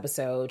last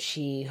episode,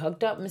 she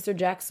hooked up Mr.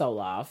 Jack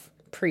Soloff.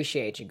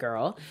 Appreciate you,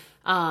 girl.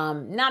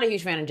 Not a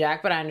huge fan of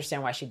Jack, but I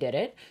understand why she did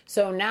it.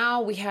 So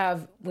now we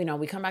have,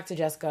 we come back to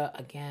Jessica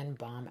again,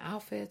 bomb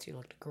outfits. You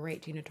looked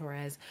great, Gina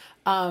Torres.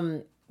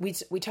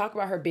 We talk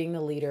about her being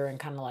the leader and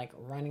kind of like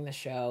running the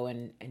show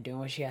and doing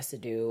what she has to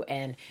do.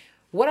 And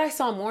what I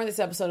saw more in this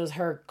episode was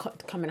her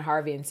coming to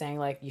Harvey and saying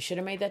like, you should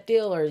have made that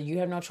deal, or you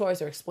have no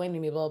choice, or explaining to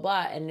me, blah,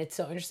 blah, blah. And it's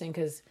so interesting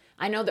because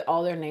I know that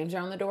all their names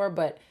are on the door,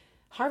 but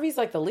Harvey's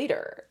like the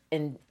leader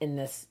in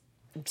this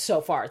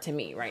so far to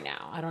me right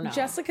now. I don't know.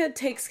 Jessica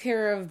takes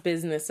care of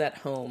business at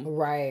home.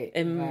 Right.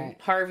 And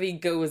Harvey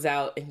goes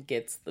out and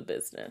gets the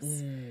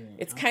business.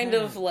 It's kind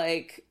of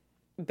like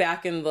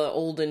back in the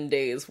olden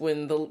days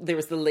when there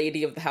was the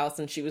lady of the house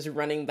and she was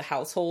running the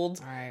household.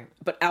 Right.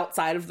 But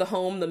outside of the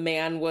home, the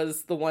man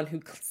was the one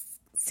who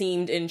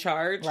seemed in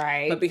charge.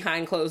 Right. But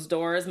behind closed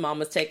doors, mom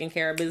was taking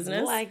care of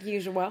business. Like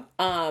usual.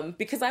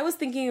 Because I was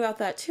thinking about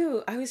that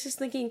too. I was just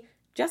thinking,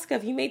 Jessica,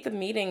 if you made the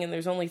meeting and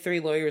there's only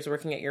 3 lawyers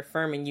working at your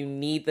firm and you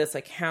need this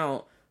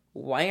account,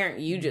 why aren't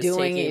you just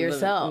doing taking it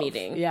yourself? The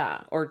meeting?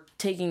 Yeah. Or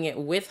taking it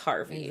with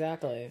Harvey.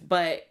 Exactly.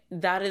 But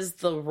that is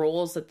the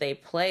roles that they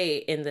play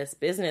in this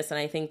business. And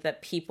I think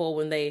that people,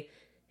 when they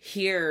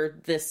hear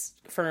this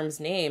firm's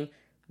name,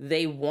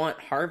 they want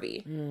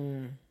Harvey.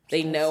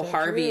 They know so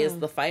Harvey is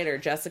the fighter.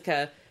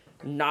 Jessica,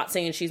 not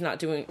saying she's not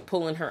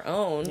pulling her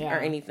own or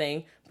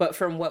anything, but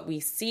from what we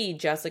see,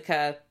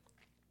 Jessica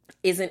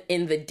isn't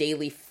in the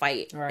daily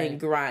fight and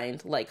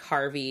grind like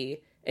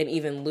Harvey and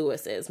even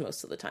Lewis is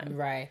most of the time.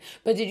 Right.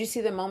 But did you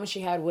see the moment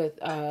she had with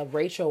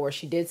Rachel where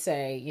she did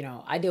say,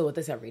 I deal with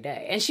this every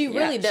day. And she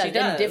really does, in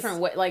a different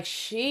way. Like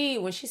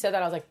when she said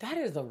that, I was like, that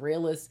is the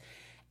realest.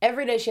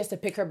 Every day she has to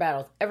pick her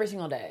battles every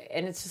single day.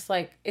 And it's just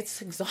like,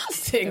 it's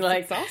exhausting.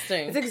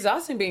 It's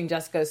exhausting being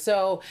Jessica.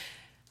 So,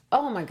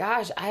 oh my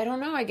gosh, I don't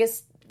know. I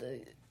guess,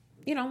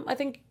 I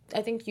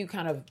think you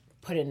kind of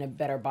put it in a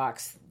better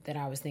box than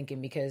I was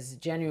thinking, because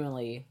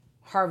genuinely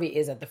Harvey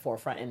is at the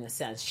forefront in the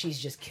sense she's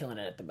just killing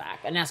it at the back,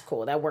 and that's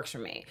cool. That works for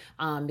me,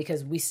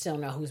 because we still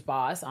know who's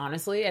boss.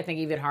 Honestly, I think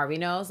even Harvey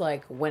knows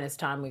like when it's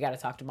time we got to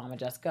talk to Mama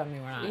Jessica. I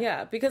mean, we're not.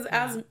 Yeah, because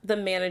as the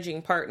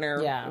managing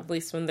partner, at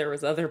least when there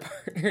was other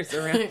partners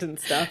around and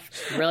stuff,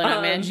 really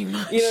not managing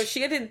much.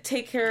 She had to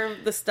take care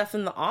of the stuff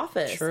in the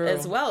office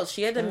as well.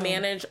 She had to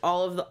manage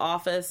all of the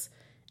office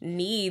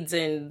needs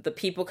and the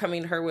people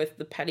coming to her with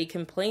the petty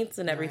complaints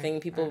and everything.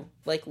 People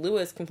like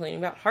Lewis complaining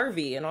about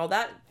Harvey and all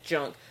that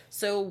junk.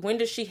 So when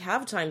does she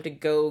have time to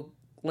go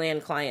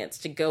land clients,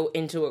 to go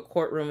into a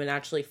courtroom and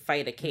actually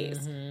fight a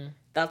case?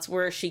 That's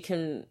where she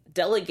can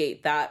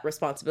delegate that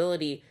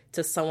responsibility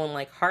to someone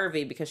like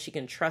Harvey, because she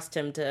can trust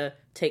him to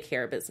take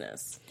care of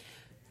business.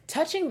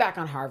 Touching back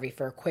on Harvey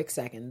for a quick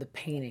second, the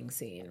painting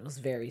scene was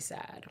very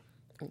sad.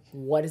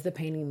 What does the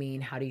painting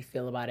mean? How do you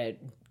feel about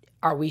it?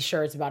 Are we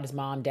sure it's about his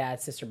mom,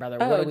 dad, sister, brother?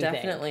 What do we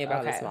definitely think?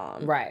 about his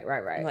mom. Right.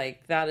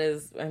 Like, that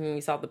is,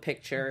 we saw the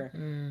picture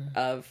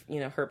of,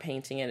 her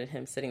painting it and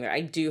him sitting there.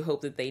 I do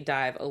hope that they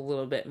dive a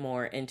little bit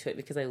more into it,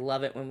 because I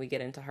love it when we get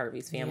into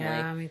Harvey's family.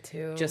 Yeah, me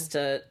too. Just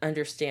to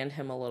understand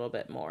him a little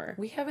bit more.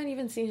 We haven't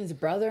even seen his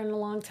brother in a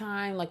long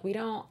time. Like,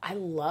 I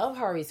love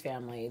Harvey's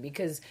family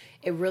because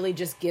it really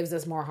just gives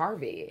us more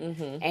Harvey.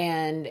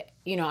 And,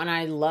 and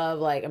I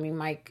love,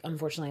 Mike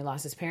unfortunately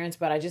lost his parents,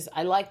 but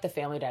I like the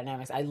family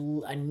dynamics. I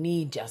need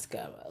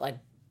Jessica. Like,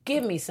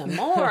 give me some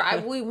more.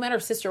 We met her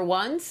sister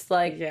once.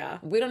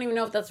 We don't even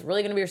know if that's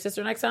really going to be her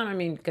sister next time.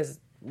 Because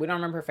we don't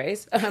remember her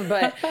face,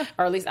 but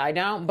or at least I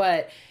don't.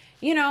 But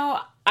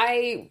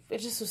it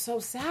just was so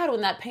sad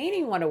when that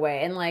painting went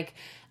away. And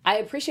I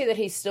appreciate that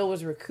he still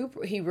was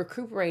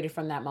recuperated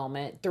from that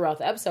moment throughout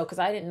the episode, because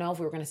I didn't know if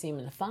we were going to see him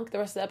in the funk the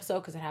rest of the episode,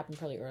 because it happened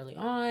pretty early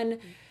on.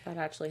 That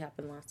actually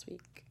happened last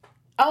week.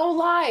 Oh,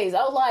 lies.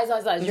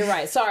 You're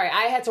right. Sorry.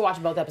 I had to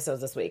watch both episodes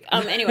this week.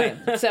 Anyway,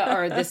 so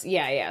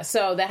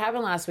that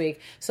happened last week.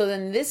 So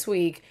then this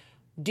week,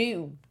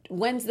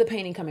 when's the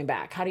painting coming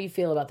back? How do you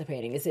feel about the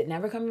painting? Is it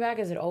never coming back?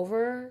 Is it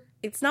over?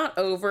 It's not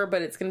over,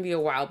 but it's going to be a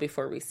while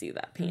before we see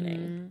that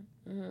painting.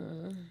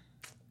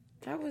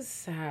 That was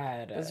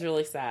sad. It was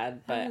really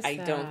sad, but I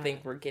don't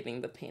think we're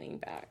getting the painting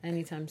back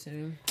anytime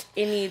soon.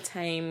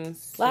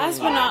 Last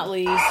but not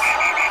least,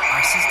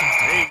 our system's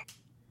down.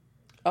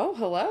 Oh,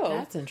 hello.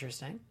 That's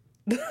interesting.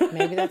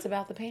 Maybe that's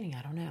about the painting.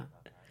 I don't know.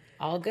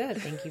 All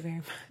good. Thank you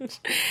very much.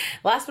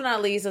 Last but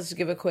not least, let's just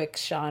give a quick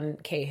Sean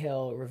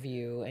Cahill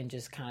review and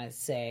just kind of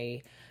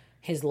say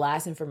his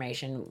last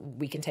information.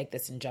 We can take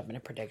this and jump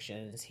into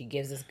predictions. He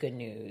gives us good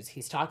news.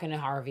 He's talking to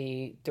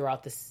Harvey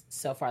throughout this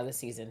so far this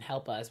season.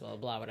 Help us, blah, blah,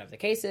 blah, whatever the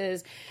case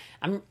is.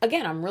 I'm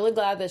really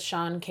glad that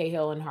Sean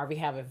Cahill and Harvey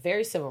have a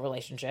very civil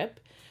relationship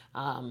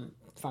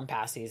from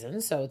past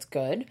seasons, so it's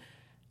good.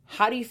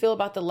 How do you feel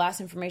about the last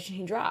information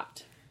he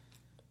dropped?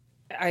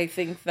 I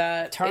think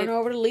that turn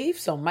over the leaf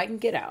so Mike can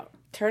get out.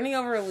 Turning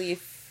over a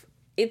leaf,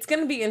 it's going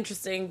to be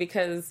interesting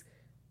because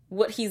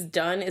what he's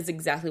done is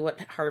exactly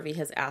what Harvey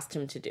has asked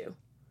him to do.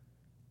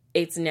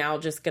 It's now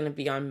just going to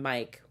be on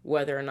Mike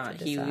whether or not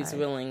he's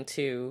willing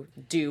to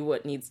do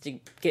what needs to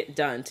get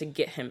done to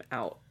get him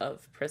out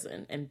of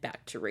prison and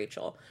back to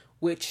Rachel.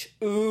 Which,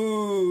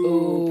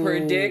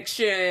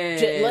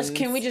 predictions.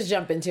 Can we just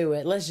jump into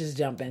it? Let's just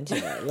jump into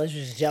it. Let's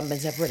just jump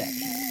into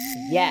predictions.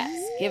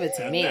 Yes, give it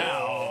to me.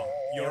 Now,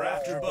 your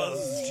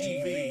AfterBuzz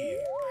TV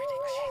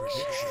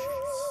predictions.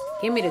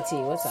 Give me the tea.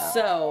 What's up?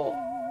 So,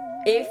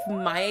 if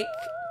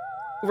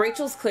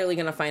Rachel's clearly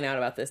going to find out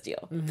about this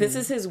deal. Mm-hmm. This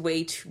is his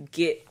way to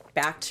get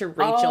back to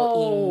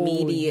Rachel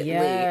immediately.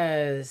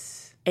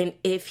 Yes. And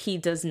if he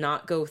does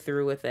not go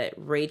through with it,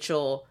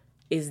 Rachel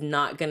is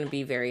not going to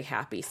be very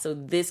happy. So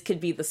this could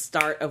be the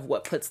start of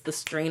what puts the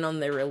strain on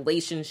their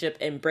relationship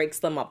and breaks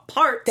them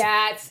apart.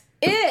 That's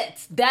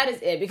it. That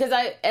is it. Because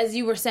as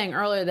you were saying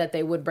earlier that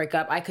they would break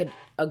up, I could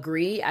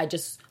agree.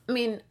 There's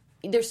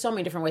so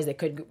many different ways they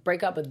could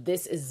break up, but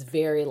this is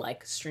very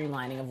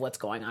streamlining of what's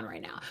going on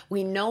right now.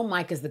 We know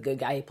Mike is the good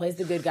guy. He plays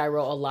the good guy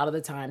role a lot of the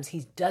times.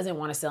 He doesn't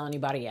want to sell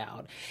anybody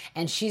out.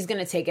 And she's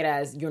going to take it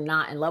as you're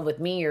not in love with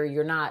me or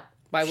you're not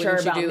sure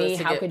about me.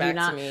 How could you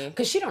not?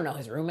 Because she don't know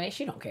his roommate.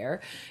 She don't care,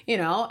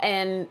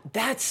 and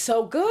that's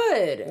so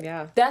good.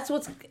 Yeah. That's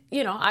what's, I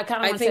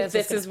kind of want to say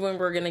this is when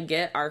we're going to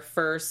get her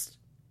first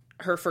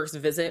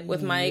visit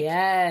with Mike.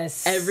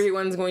 Yes.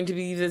 Everyone's going to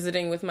be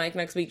visiting with Mike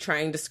next week,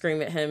 trying to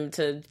scream at him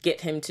to get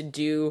him to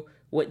do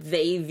what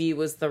they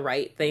view as the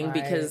right thing,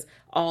 because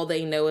all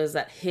they know is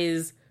that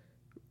his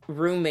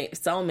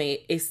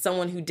cellmate is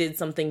someone who did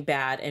something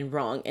bad and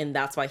wrong, and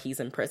that's why he's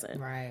in prison.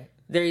 Right.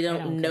 They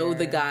don't know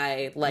the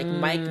guy like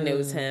Mike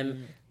knows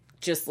him.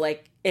 Just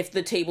like if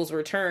the tables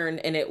were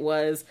turned and it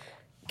was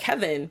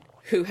Kevin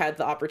who had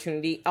the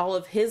opportunity, all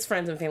of his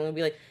friends and family would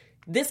be like,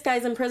 this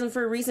guy's in prison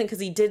for a reason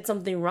because he did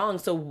something wrong.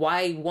 So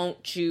why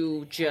won't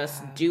you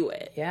just do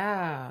it?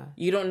 Yeah.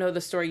 You don't know the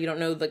story. You don't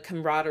know the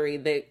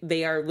camaraderie.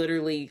 They are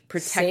literally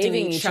protecting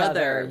each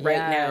other right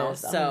now.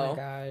 So. Oh my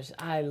gosh.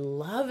 I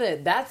love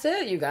it. That's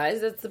it, you guys.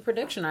 That's the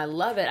prediction. I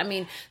love it. I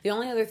mean, the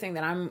only other thing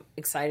that I'm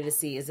excited to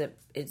see is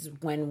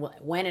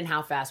when and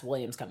how fast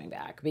William's coming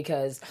back.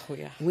 Because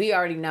we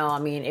already know,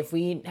 if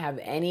we have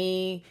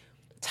any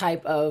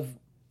type of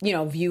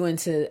view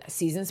into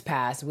seasons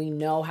past, we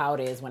know how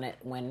it is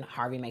when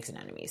Harvey makes an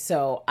enemy.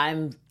 So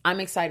I'm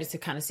excited to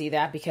kind of see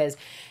that, because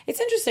it's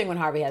interesting when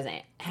Harvey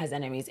has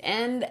enemies.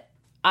 And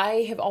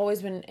I have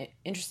always been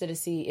interested to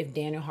see if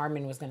Daniel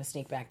Hardman was going to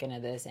sneak back into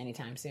this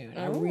anytime soon.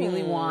 I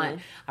really want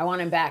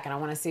him back, and I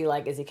want to see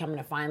is he coming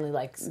to finally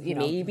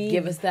maybe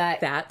give us that.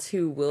 That's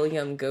who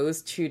William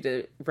goes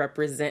to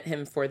represent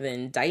him for the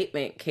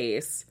indictment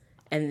case,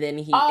 and then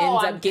he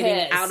ends up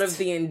getting out of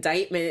the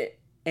indictment.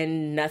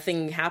 And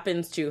nothing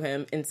happens to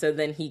him, and so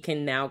then he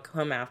can now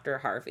come after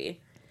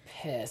Harvey.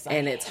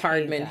 And it's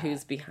Hardman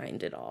who's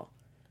behind it all.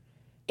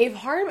 If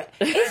Hardman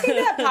is he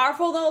that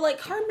powerful though?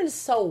 Hardman's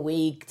so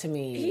weak to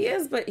me. He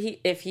is, but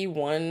if he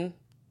won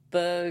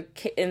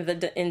in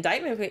the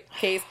indictment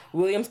case,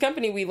 Williams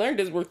Company, we learned,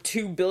 is worth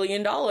 $2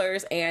 billion,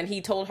 and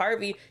he told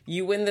Harvey,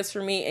 "You win this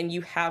for me, and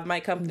you have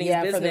my company's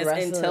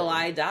business until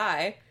I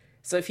die."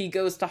 So if he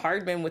goes to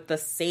Hardman with the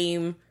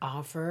same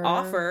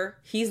offer,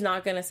 he's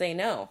not going to say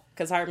no,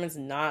 because Hardman's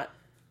not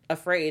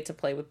afraid to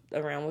play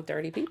around with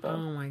dirty people. Oh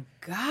my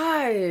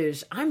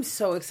gosh. I'm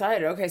so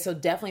excited. Okay, so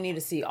definitely need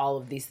to see all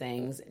of these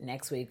things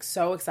next week.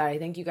 So excited.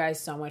 Thank you guys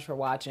so much for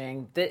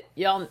watching.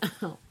 Y'all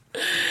know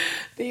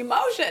the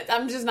emotions.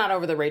 I'm just not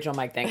over the Rachel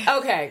Mike thing.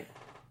 Okay.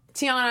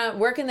 Tiana,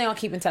 where can they all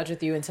keep in touch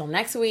with you until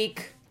next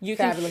week? You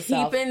can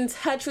keep in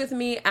touch with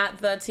me at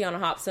the Tiana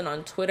Hobson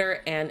on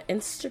Twitter and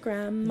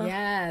Instagram.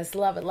 Yes,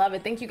 love it, love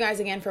it. Thank you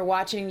guys again for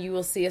watching. You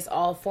will see us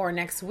all for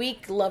next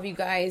week. Love you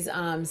guys.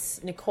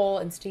 Nicole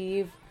and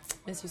Steve,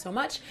 miss you so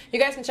much. You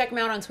guys can check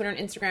me out on Twitter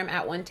and Instagram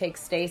at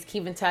OneTakeStace.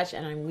 Keep in touch,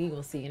 and we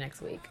will see you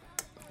next week.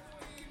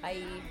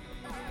 Bye.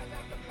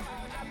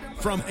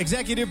 From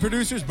executive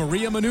producers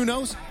Maria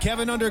Menounos,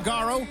 Kevin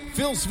Undergaro,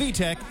 Phil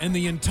Svitek, and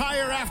the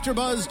entire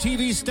AfterBuzz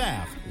TV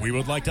staff, we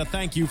would like to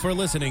thank you for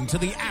listening to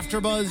the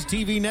AfterBuzz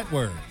TV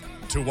network.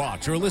 To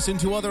watch or listen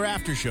to other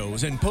after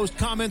shows and post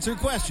comments or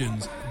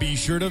questions, be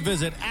sure to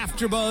visit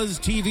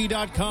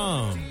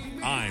AfterBuzzTV.com.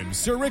 I'm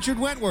Sir Richard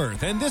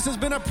Wentworth, and this has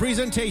been a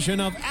presentation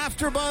of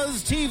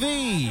AfterBuzz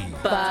TV.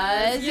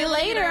 Buzz you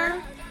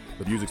later.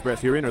 The views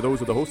expressed herein are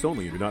those of the hosts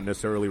only and do not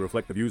necessarily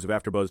reflect the views of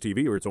AfterBuzz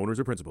TV or its owners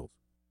or principals.